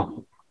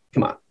 Now,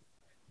 come on.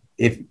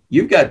 If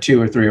you've got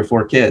 2 or 3 or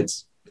 4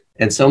 kids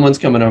and someone's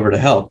coming over to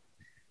help,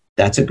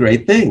 that's a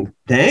great thing.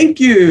 Thank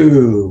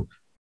you.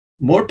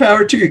 More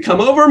power to you. Come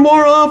over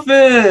more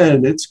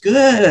often. It's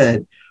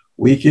good.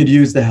 We could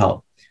use the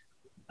help.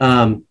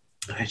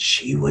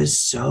 She was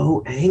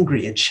so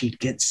angry and she'd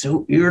get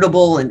so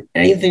irritable and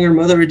anything her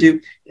mother would do.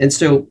 And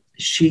so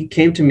she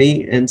came to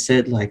me and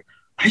said, like,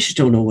 I just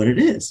don't know what it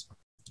is.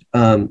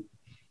 I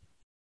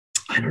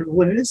don't know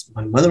what it is.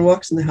 My mother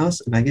walks in the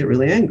house and I get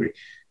really angry.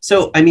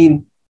 So, I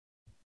mean,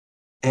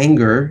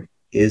 anger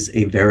is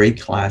a very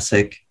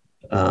classic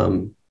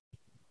kind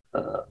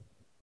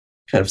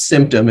of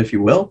symptom, if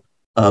you will,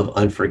 of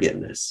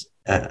unforgiveness,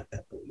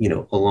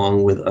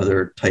 along with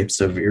other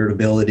types of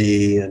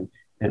irritability and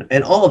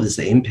all of this,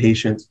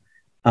 impatience.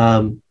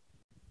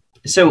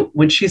 So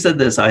when she said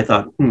this, I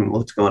thought,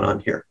 what's going on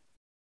here?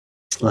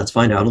 Let's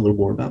find out a little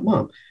more about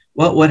Mom.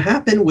 Well, what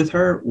happened with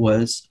her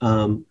was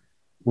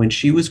when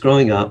she was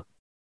growing up,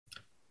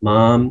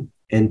 Mom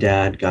and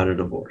Dad got a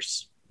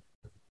divorce.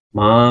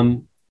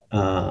 Mom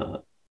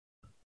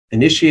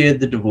initiated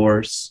the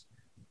divorce,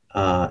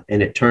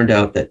 and it turned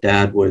out that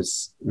Dad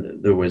was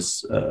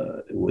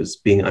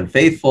being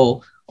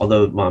unfaithful,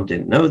 although Mom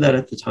didn't know that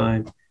at the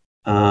time.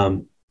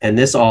 And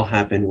this all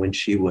happened when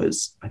she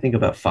was, I think,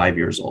 about 5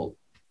 years old.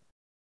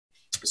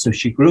 So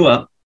she grew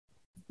up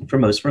for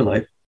most of her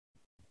life,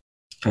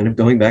 kind of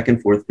going back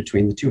and forth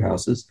between the two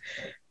houses.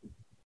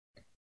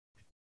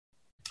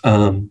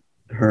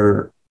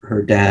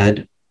 Her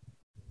dad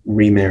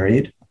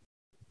remarried,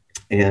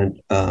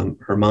 and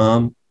her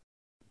mom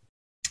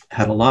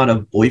had a lot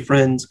of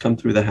boyfriends come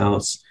through the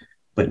house,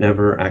 but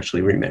never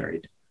actually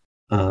remarried.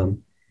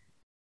 And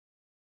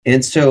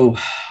so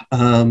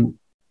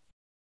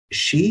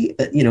she,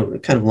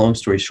 kind of long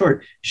story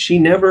short, she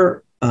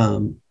never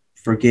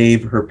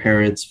forgave her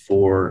parents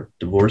for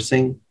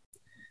divorcing.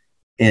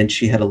 And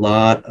she had a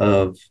lot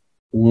of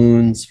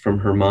wounds from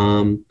her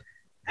mom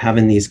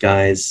having these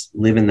guys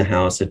live in the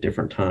house at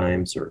different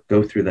times or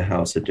go through the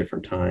house at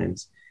different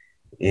times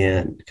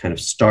and kind of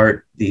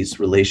start these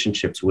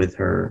relationships with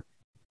her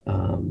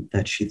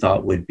that she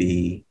thought would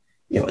be,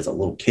 as a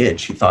little kid,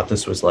 she thought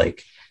this was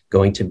like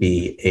going to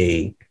be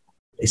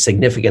a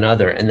significant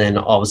other. And then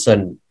all of a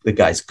sudden the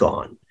guy's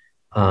gone.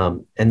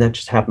 And that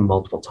just happened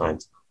multiple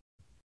times.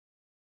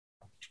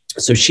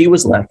 So she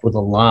was left with a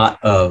lot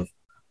of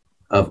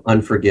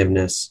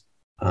unforgiveness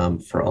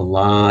for a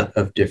lot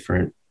of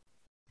different,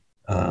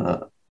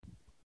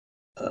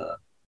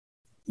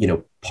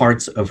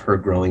 parts of her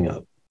growing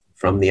up,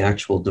 from the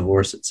actual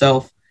divorce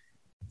itself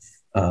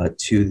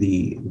to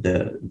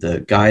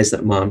the guys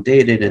that Mom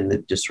dated and the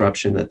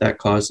disruption that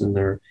caused in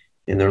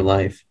their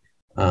life.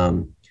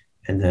 And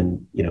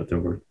then,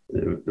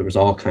 there was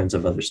all kinds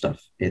of other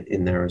stuff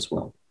in there as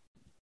well.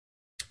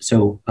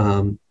 So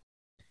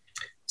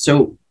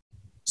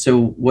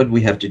what did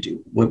we have to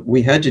do? What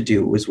we had to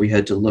do was we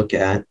had to look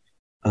at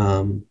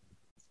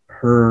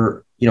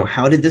her,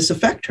 how did this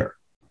affect her?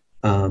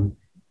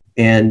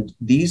 And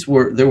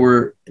there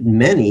were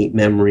many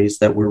memories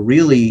that were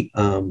really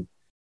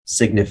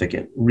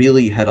significant,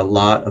 really had a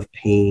lot of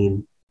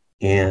pain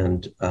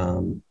and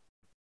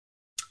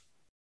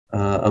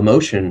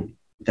emotion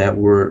that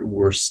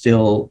were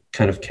still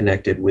kind of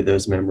connected with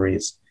those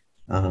memories.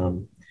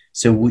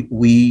 So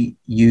we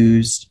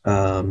used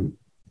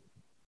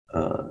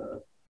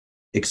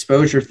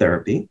exposure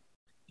therapy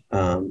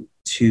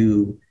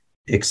to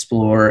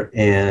explore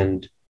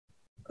and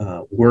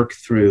work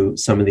through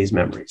some of these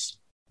memories.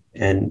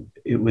 And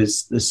it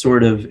was this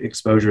sort of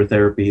exposure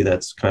therapy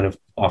that's kind of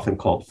often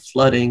called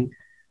flooding,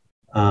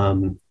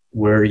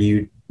 where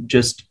you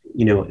just,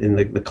 and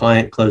the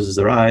client closes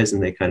their eyes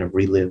and they kind of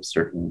relive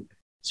certain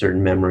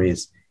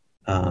memories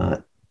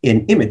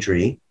in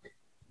imagery,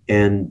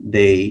 and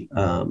they,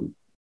 kind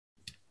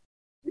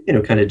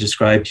of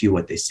describe to you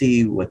what they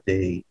see, what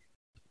they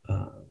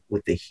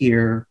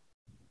hear,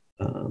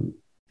 the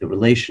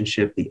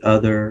relationship, the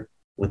other,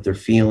 what they're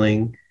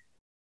feeling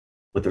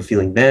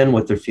then,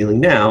 what they're feeling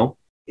now.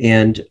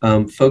 And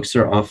folks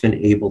are often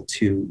able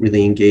to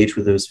really engage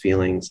with those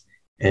feelings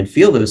and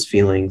feel those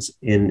feelings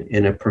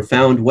in a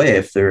profound way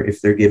if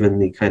they're given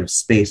the kind of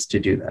space to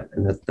do that.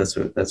 And that's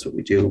what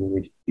we do when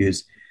we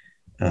use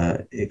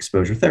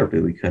exposure therapy.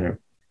 We kind of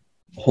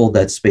hold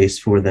that space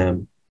for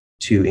them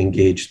to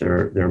engage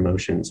their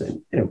emotions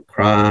and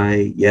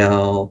cry,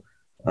 yell,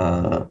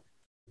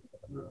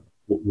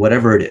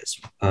 whatever it is.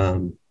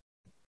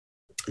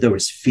 There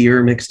was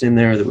fear mixed in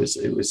there.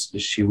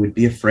 She would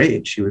be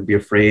afraid. She would be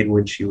afraid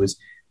when she was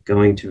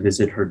going to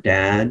visit her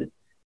dad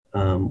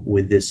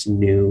with this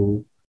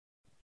new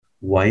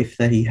wife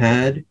that he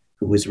had,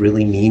 who was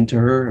really mean to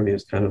her. I mean, it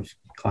was kind of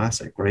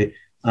classic, right?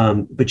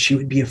 But she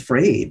would be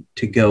afraid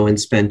to go and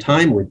spend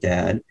time with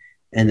Dad.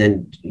 And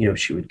then,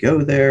 she would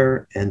go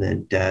there and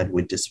then Dad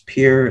would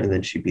disappear. And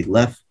then she'd be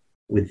left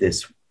with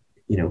this,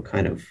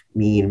 kind of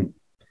mean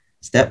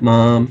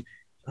stepmom.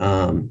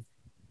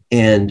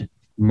 And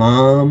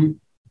Mom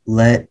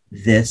let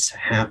this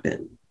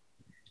happen.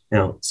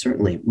 Now,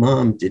 certainly,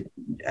 mom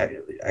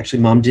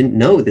didn't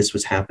know this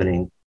was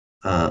happening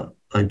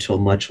until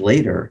much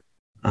later.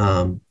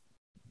 But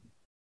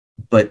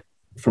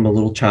from a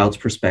little child's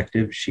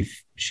perspective,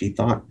 she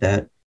thought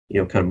that,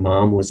 kind of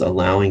mom was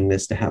allowing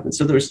this to happen.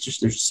 So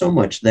there's so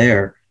much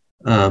there.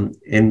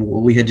 And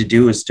what we had to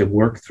do is to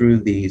work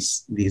through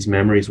these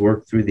memories,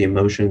 work through the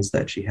emotions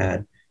that she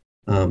had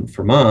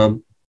for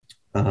mom,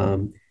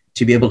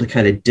 to be able to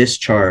kind of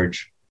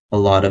discharge a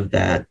lot of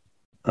that,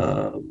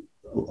 a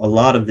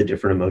lot of the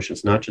different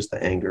emotions, not just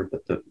the anger,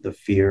 but the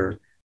fear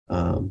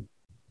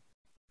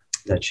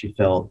that she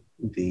felt,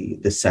 the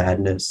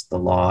sadness, the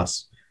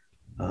loss,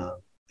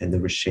 and there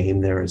was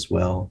shame there as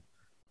well.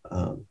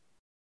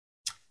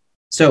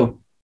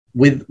 So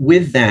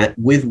with that,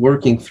 with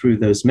working through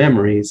those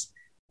memories,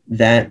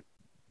 that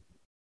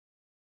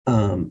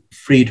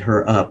freed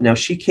her up. Now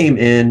she came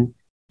in,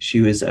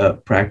 she was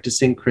a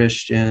practicing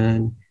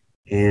Christian,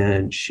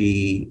 and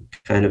she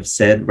kind of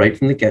said right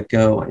from the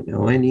get-go, I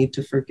know I need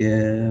to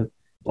forgive,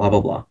 blah,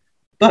 blah, blah.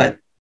 But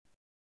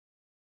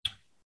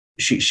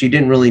she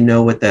didn't really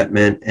know what that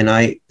meant. And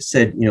I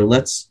said,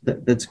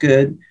 that's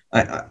good.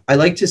 I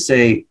like to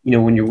say,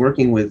 when you're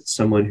working with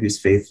someone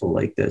who's faithful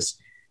like this,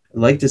 I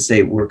like to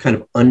say we're kind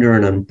of under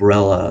an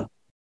umbrella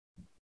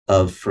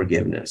of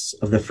forgiveness,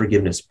 of the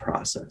forgiveness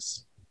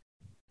process.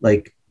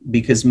 Like,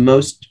 because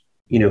most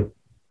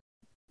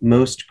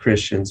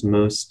Christians,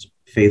 most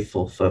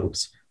faithful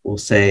folks will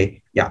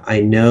say, yeah, I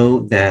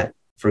know that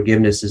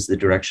forgiveness is the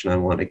direction I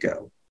want to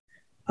go.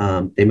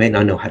 They may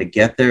not know how to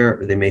get there,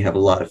 or they may have a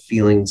lot of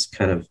feelings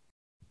kind of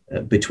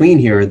between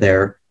here or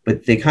there,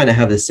 but they kind of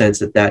have the sense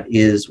that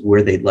is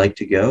where they'd like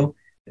to go.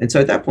 And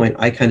so at that point,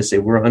 I kind of say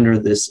we're under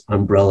this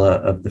umbrella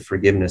of the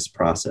forgiveness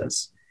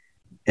process,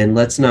 and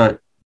let's not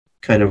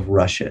kind of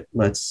rush it.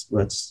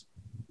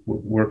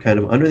 We're kind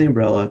of under the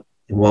umbrella,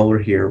 and while we're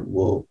here,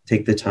 we'll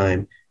take the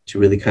time to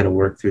really kind of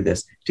work through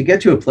this to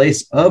get to a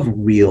place of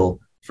real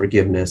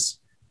forgiveness,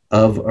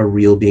 of a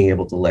real being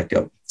able to let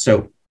go.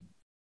 So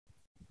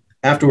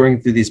after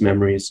working through these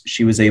memories,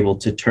 she was able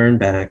to turn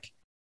back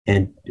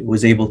and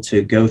was able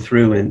to go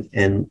through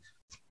and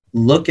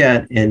look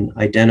at and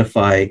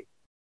identify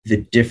the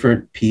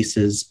different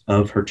pieces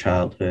of her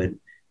childhood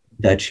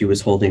that she was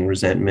holding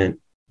resentment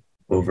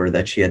over,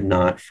 that she had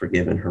not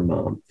forgiven her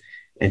mom.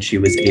 And she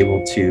was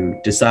able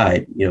to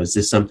decide, is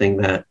this something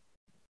that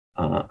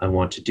I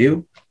want to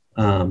do?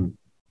 And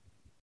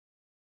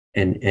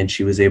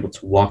she was able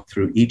to walk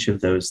through each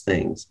of those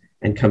things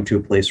and come to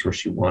a place where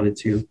she wanted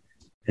to.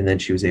 And then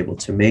she was able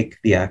to make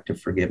the act of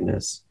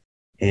forgiveness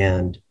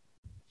and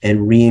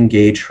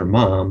re-engage her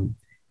mom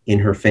in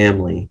her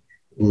family,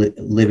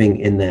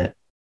 living in that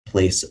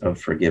place of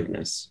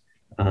forgiveness.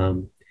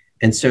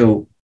 And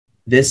so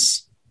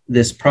this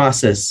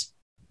process,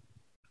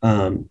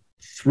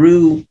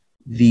 through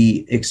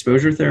the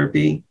exposure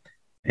therapy,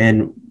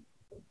 and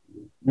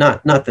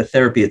not the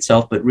therapy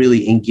itself, but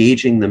really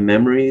engaging the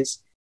memories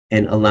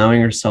and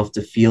allowing herself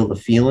to feel the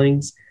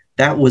feelings,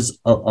 that was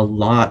a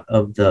lot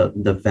of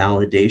the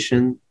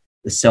validation,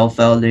 the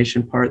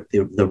self-validation part,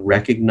 the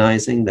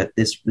recognizing that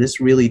this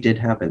really did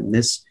happen.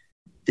 This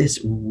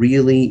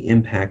really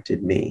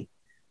impacted me.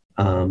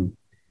 And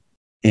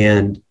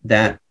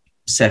that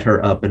set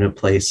her up in a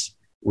place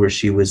where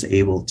she was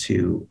able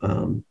to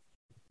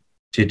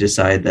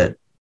decide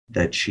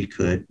that she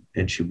could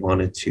and she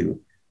wanted to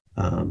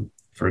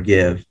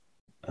forgive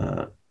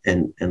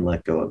and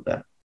let go of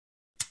that.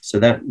 So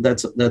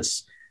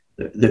that's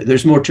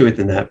there's more to it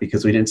than that,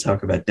 because we didn't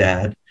talk about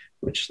dad,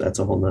 which that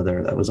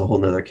was a whole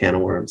nother can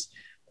of worms,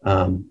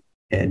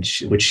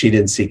 which she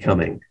didn't see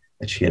coming,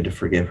 that she had to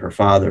forgive her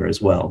father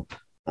as well.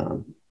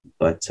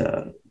 But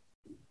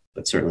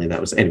certainly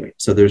that was, anyway,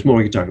 so there's more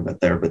we could talk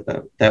about there, but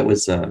that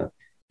was kind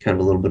of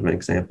a little bit of an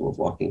example of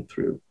walking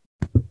through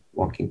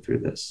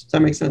this. Does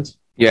that make sense?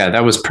 Yeah,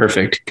 that was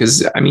perfect.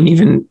 Because I mean,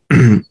 even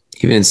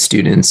as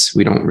students,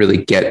 we don't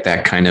really get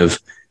that kind of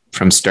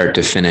from start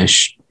to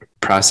finish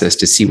process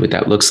to see what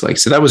that looks like.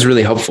 So that was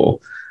really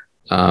helpful.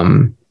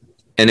 And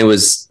it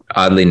was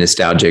oddly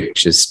nostalgic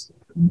just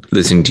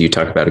listening to you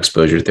talk about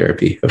exposure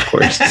therapy, of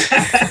course.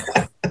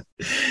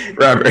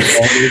 Robert,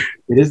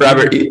 it is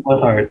Robert, my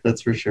heart,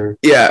 that's for sure.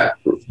 Yeah,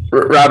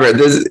 Robert,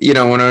 this,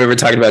 when we were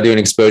talking about doing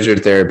exposure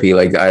therapy,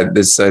 like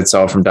it's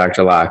all from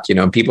Dr. Locke.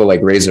 People like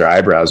raise their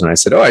eyebrows when I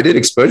said, "Oh, I did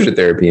exposure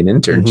therapy in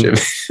internship."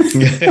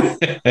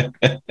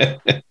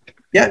 Mm-hmm.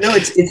 Yeah, no,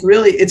 it's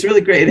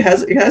really great. It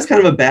has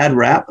kind of a bad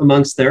rap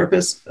amongst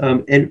therapists,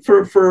 and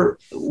for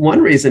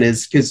one reason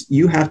is because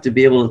you have to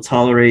be able to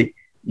tolerate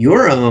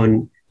your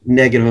own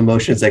negative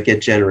emotions that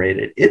get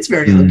generated. It's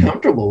very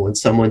uncomfortable when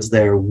someone's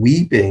there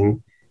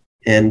weeping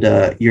and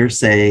you're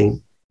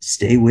saying,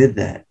 stay with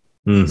that.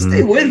 Mm-hmm.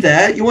 Stay with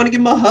that. You want to give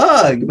them a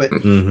hug, but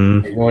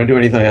you don't want to do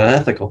anything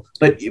unethical.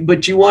 But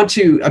you want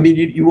to,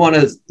 you want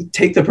to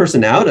take the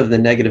person out of the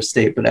negative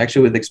state, but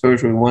actually with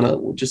exposure, we want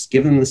to just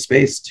give them the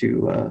space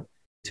to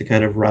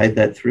kind of ride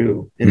that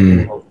through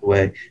in a healthy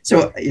way.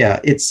 So yeah,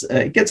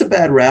 it gets a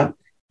bad rap.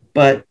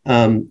 but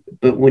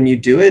when you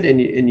do it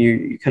and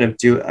you kind of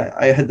do,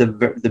 I had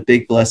the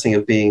big blessing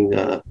of being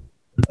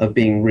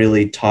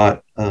really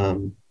taught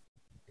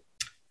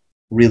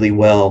really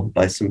well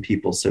by some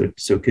people, so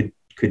could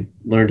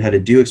learn how to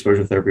do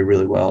exposure therapy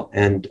really well,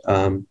 and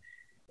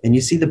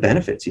you see the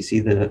benefits, you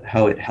see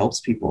how it helps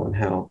people and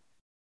how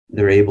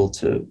they're able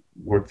to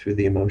work through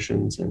the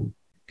emotions and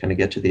kind of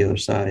get to the other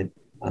side.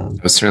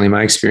 That was certainly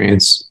my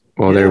experience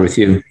while there with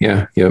you.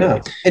 Yeah. Yep.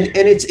 Yeah. And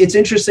it's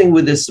interesting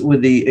with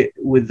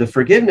the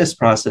forgiveness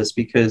process,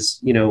 because,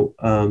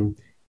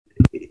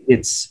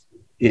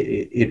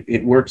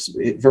 it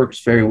works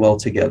very well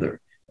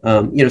together.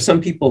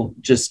 Some people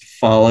just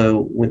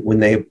follow when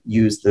they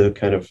use the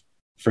kind of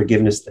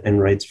forgiveness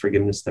and rights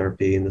forgiveness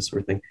therapy and this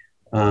sort of thing.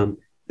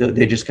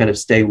 They just kind of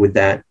stay with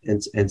that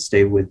and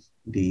stay with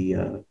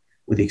the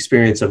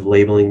experience of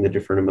labeling the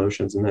different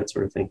emotions and that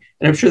sort of thing.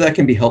 And I'm sure that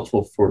can be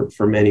helpful for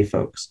many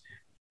folks.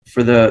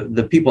 For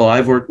the people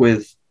I've worked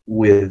with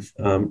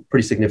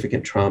pretty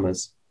significant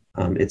traumas,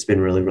 it's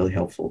been really, really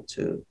helpful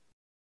to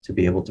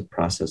be able to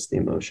process the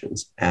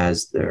emotions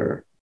as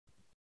they're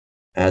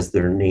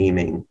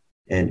naming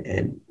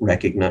and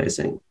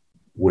recognizing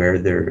where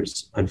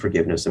there's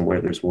unforgiveness and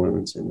where there's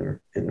wounds in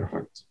their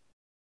hearts.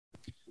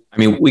 I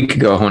mean, we could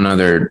go a whole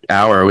nother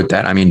hour with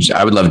that. I mean,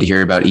 I would love to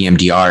hear about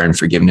EMDR and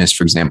forgiveness,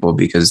 for example,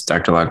 because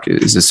Dr. Locke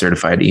is a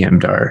certified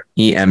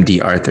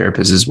EMDR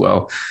therapist as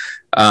well.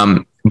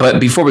 But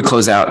before we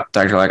close out,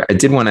 Dr. Locke, I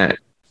did want to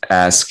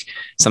ask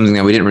something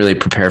that we didn't really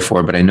prepare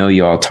for, but I know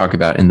you all talk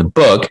about in the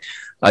book,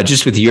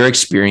 just with your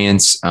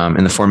experience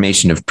in the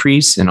formation of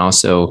priests, and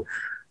also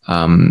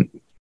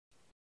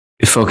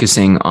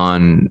focusing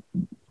on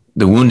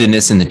the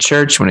woundedness in the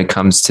church when it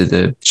comes to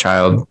the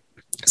child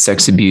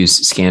sex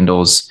abuse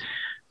scandals.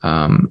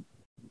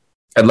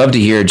 I'd love to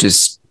hear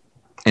just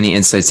any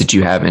insights that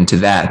you have into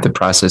that, the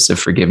process of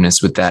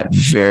forgiveness with that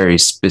very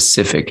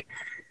specific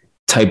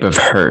type of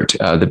hurt,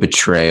 the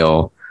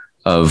betrayal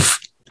of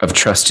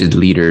trusted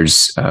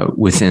leaders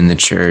within the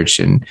church,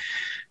 and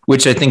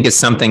which I think is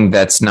something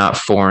that's not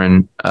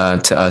foreign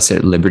to us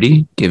at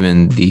Liberty,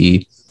 given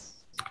the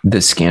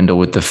scandal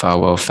with the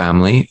Falwell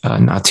family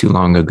not too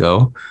long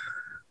ago,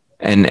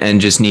 and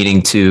just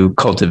needing to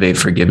cultivate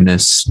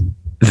forgiveness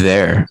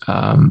there.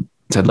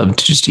 So I'd love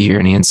to hear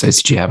any insights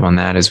that you have on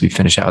that as we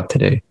finish out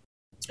today.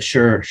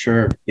 Sure.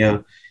 Yeah.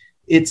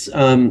 It's,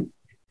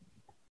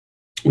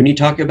 when you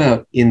talk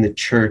about in the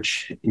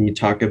church and you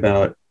talk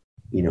about,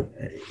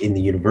 in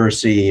the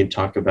university, you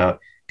talk about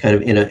kind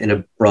of in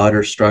a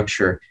broader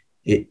structure,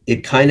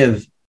 it kind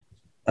of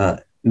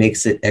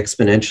makes it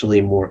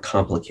exponentially more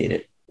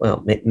complicated.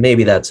 Well,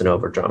 maybe that's an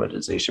over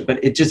dramatization,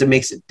 but it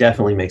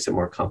definitely makes it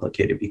more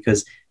complicated,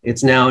 because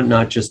it's now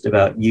not just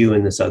about you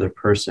and this other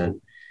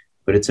person,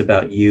 but it's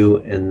about you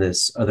and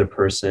this other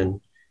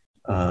person,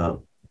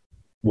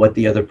 what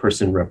the other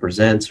person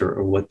represents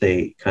or what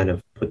they kind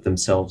of put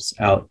themselves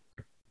out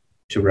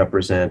to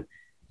represent.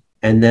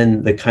 And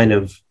then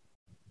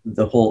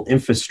the whole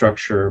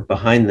infrastructure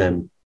behind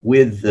them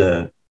with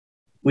the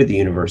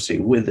university,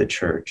 with the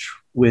church,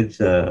 with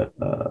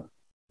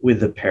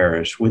the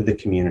parish, with the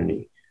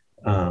community,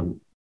 and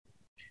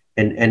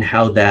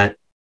how that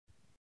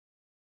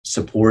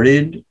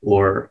supported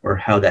or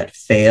how that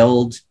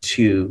failed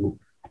to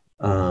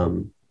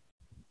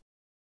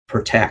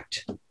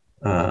protect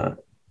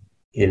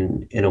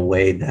in a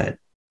way that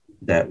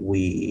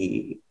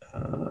we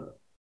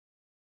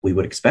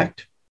would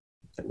expect.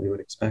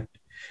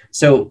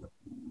 So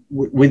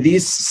with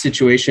these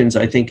situations,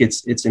 I think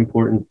it's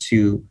important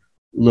to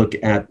look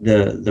at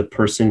the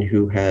person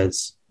who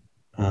has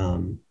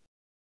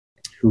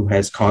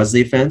caused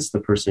the offense, the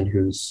person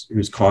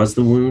who's caused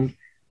the wound,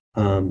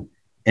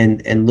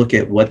 and look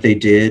at what they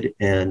did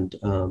and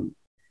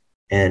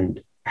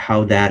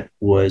how that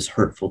was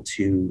hurtful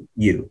to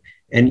you.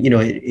 And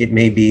it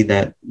may be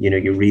that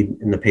you read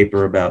in the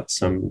paper about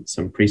some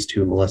priest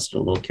who molested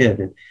a little kid,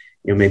 and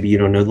maybe you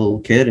don't know the little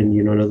kid and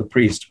you don't know the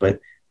priest, but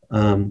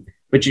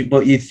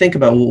you think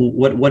about, well,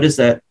 what does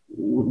that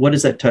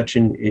touch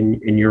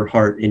in your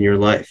heart, in your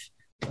life?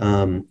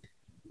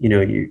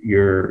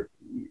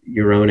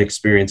 Your own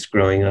experience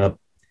growing up,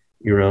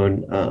 your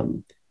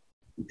own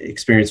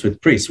experience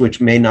with priests, which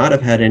may not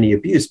have had any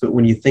abuse, but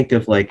when you think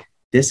of like,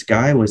 this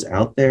guy was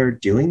out there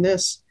doing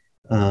this,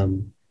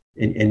 and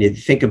you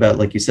think about,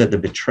 like you said, the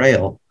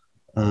betrayal,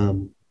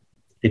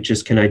 it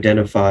just can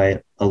identify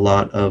a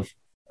lot of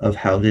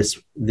how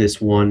this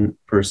one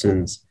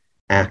person's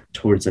act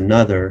towards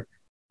another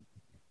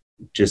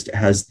just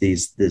has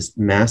this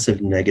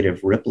massive negative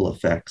ripple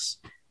effects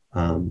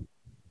on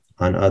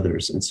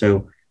others. And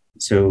so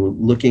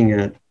looking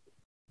at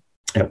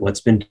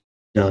what's been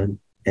done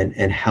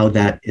and how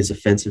that is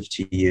offensive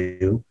to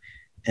you,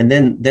 and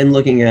then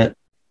looking at,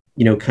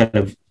 kind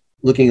of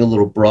looking a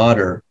little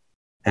broader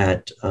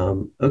at,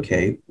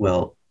 okay,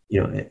 well,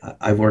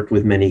 I've worked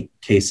with many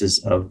cases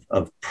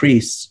of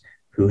priests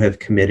who have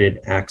committed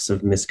acts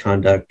of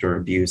misconduct or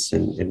abuse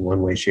in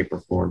one way, shape,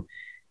 or form.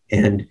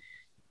 And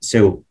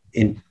so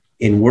in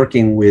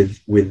working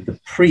with the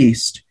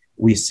priest,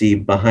 we see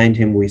behind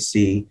him, we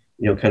see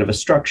kind of a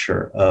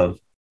structure of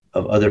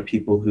other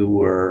people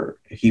who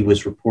he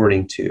was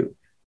reporting to,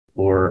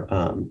 or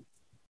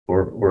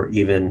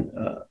even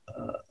a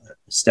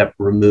step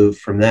removed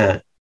from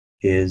that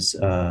is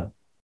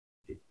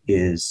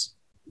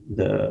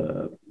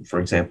for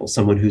example,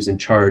 someone who's in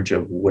charge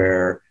of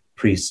where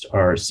priests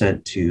are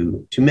sent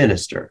to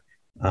minister.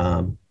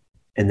 And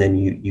then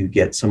you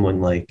get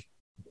someone like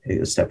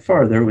a step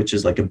farther, which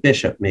is like a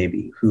bishop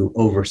maybe, who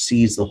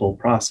oversees the whole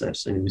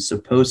process and who's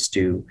supposed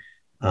to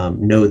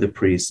know the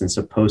priests and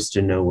supposed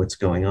to know what's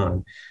going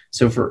on.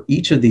 So for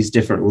each of these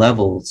different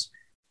levels,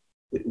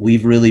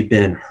 we've really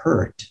been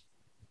hurt.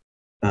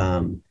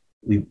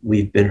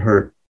 We've been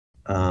hurt.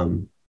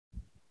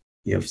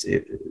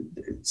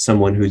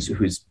 Someone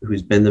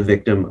who's been the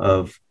victim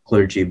of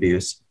clergy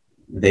abuse,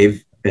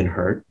 they've been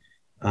hurt,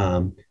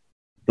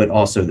 but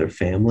also their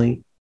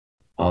family,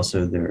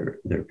 also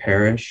their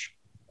parish,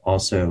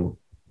 also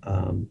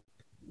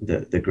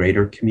the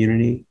greater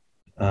community.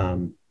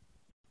 And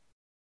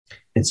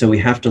so we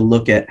have to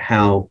look at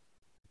how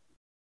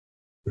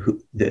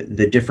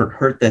the different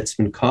hurt that's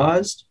been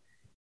caused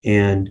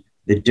and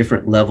the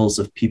different levels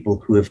of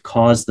people who have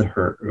caused the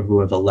hurt or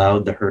who have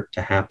allowed the hurt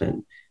to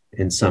happen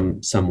in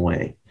some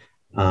way.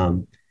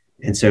 And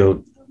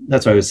so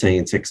that's why I was saying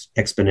it's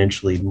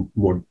exponentially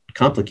more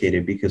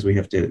complicated, because we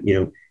have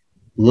to,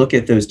 look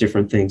at those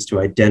different things to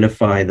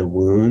identify the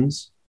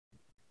wounds,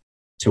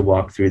 to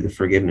walk through the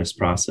forgiveness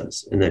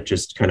process. And that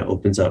just kind of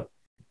opens up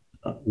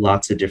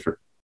lots of different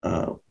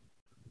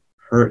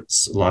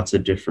hurts, lots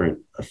of different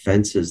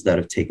offenses that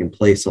have taken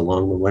place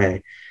along the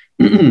way.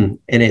 And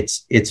it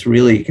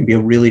can be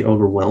really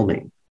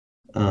overwhelming.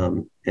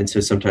 And so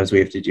sometimes we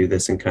have to do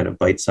this in kind of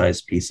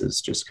bite-sized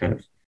pieces, just kind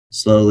of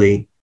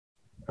slowly,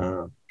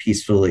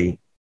 peacefully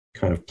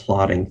kind of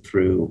plodding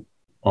through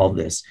all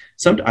this.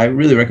 I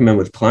really recommend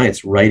with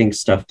clients writing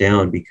stuff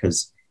down,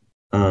 because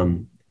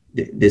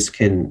this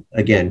can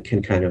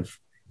kind of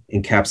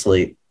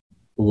encapsulate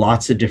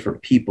lots of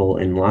different people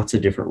in lots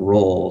of different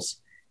roles.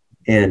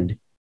 And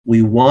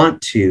we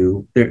want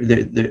to,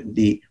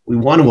 we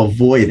want to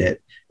avoid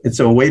it. And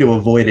so a way to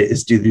avoid it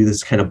is to do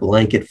this kind of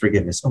blanket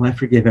forgiveness. Oh, I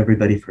forgive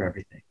everybody for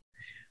everything.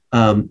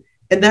 And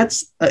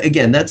that's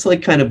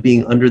like kind of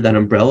being under that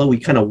umbrella. We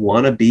kind of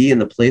want to be in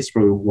the place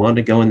where we want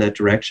to go in that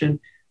direction,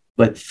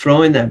 but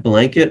throwing that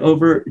blanket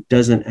over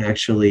doesn't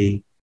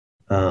actually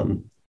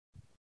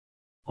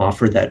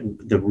offer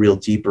the real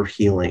deeper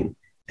healing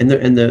and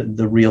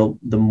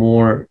the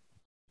more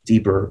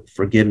deeper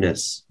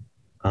forgiveness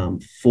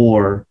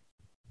for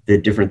the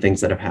different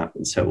things that have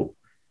happened. So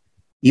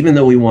even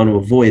though we want to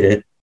avoid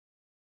it,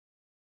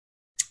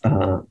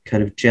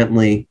 kind of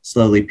gently,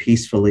 slowly,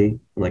 peacefully,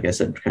 like I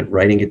said, kind of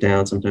writing it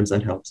down, sometimes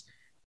that helps,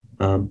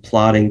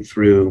 plodding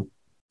through,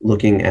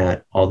 looking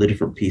at all the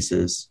different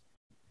pieces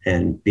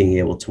and being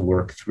able to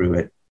work through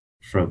it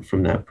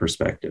from that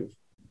perspective.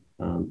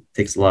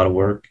 Takes a lot of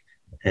work,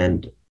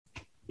 and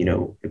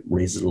it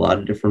raises a lot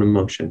of different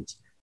emotions,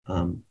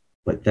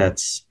 but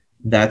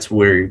that's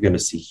where you're going to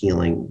see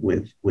healing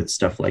with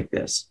stuff like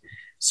this.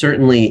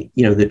 Certainly,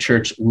 the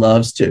church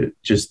loves to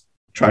just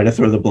try to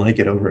throw the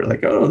blanket over it,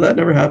 like, oh, that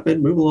never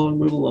happened, move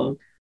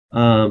along.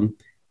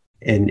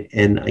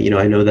 And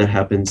I know that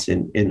happens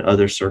in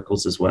other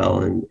circles as well,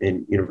 and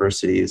in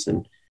universities,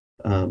 and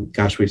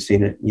we've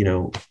seen it,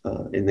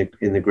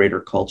 in the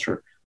greater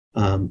culture.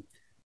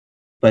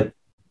 But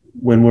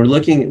when we're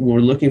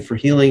looking for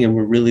healing, and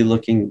we're really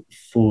looking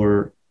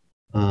for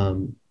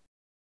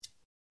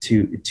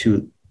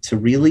to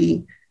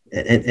really,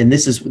 and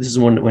this is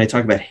one, when I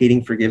talk about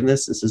hating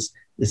forgiveness, this is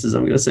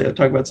I'm going to say, I'll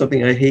talk about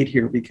something I hate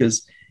here,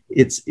 because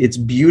it's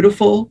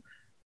beautiful,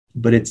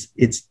 but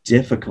it's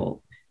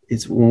difficult.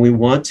 It's when we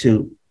want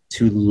to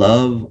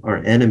love our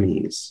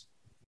enemies,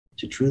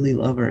 to truly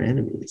love our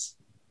enemies,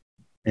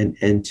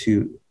 and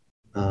to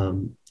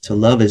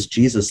love as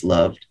Jesus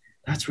loved.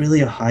 That's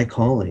really a high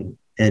calling,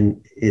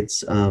 and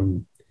it's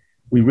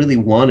we really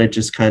want to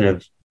just kind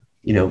of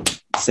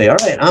say, all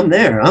right, I'm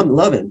there, I'm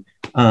loving,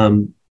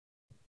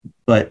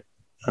 but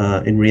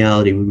in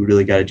reality, we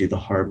really got to do the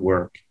hard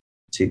work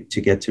to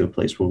get to a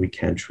place where we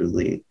can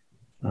truly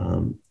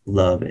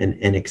love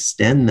and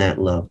extend that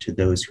love to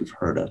those who've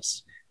hurt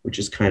us, which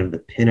is kind of the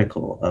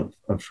pinnacle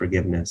of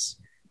forgiveness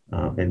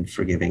and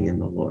forgiving in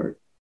the Lord.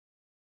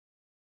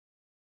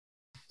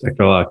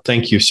 Dr. Locke,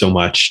 thank you so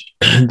much.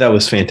 That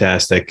was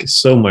fantastic.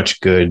 So much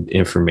good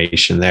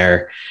information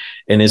there.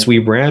 And as we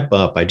wrap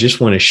up, I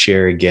just want to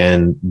share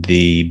again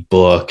the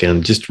book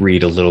and just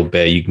read a little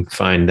bit. You can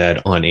find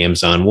that on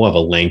Amazon. We'll have a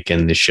link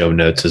in the show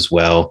notes as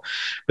well.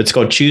 But it's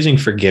called Choosing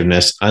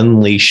Forgiveness,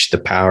 Unleash the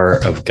Power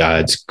of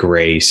God's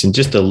Grace. And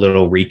just a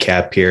little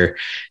recap here,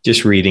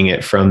 just reading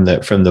it from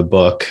the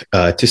book.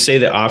 To say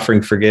that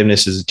offering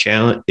forgiveness is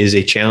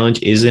a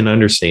challenge is an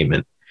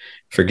understatement.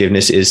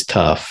 Forgiveness is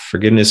tough.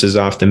 Forgiveness is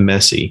often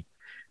messy.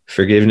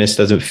 Forgiveness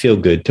doesn't feel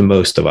good to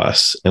most of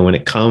us. And when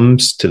it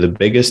comes to the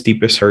biggest,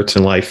 deepest hurts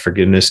in life,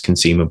 forgiveness can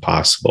seem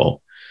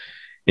impossible.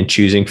 In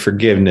choosing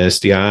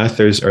forgiveness, the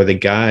authors are the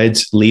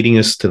guides leading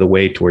us to the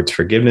way towards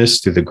forgiveness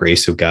through the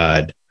grace of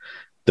God.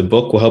 The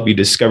book will help you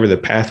discover the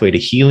pathway to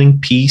healing,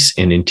 peace,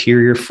 and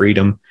interior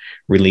freedom,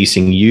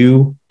 releasing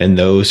you and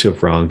those who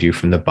have wronged you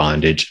from the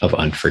bondage of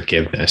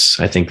unforgiveness.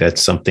 I think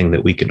that's something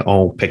that we can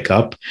all pick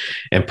up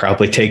and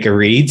probably take a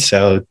read.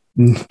 So,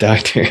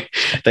 Doctor,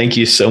 thank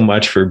you so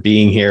much for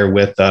being here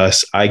with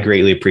us. I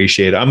greatly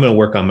appreciate it. I'm going to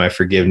work on my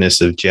forgiveness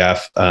of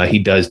Jeff. He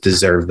does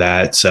deserve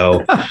that.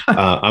 So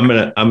I'm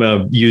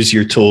gonna use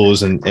your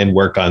tools and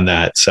work on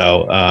that.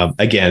 So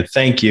again,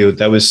 thank you.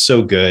 That was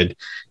so good.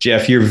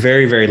 Jeff, you're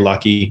very, very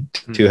lucky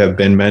to have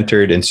been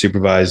mentored and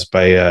supervised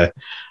by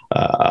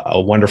a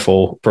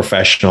wonderful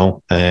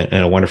professional and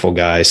a wonderful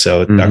guy.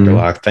 So Dr.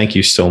 Locke, thank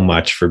you so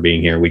much for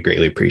being here. We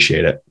greatly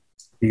appreciate it.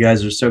 You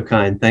guys are so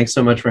kind. Thanks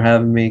so much for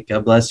having me.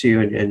 God bless you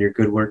and your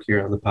good work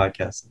here on the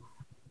podcast.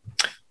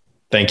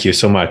 Thank you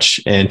so much.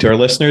 And to our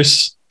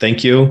listeners,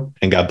 thank you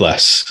and God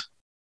bless.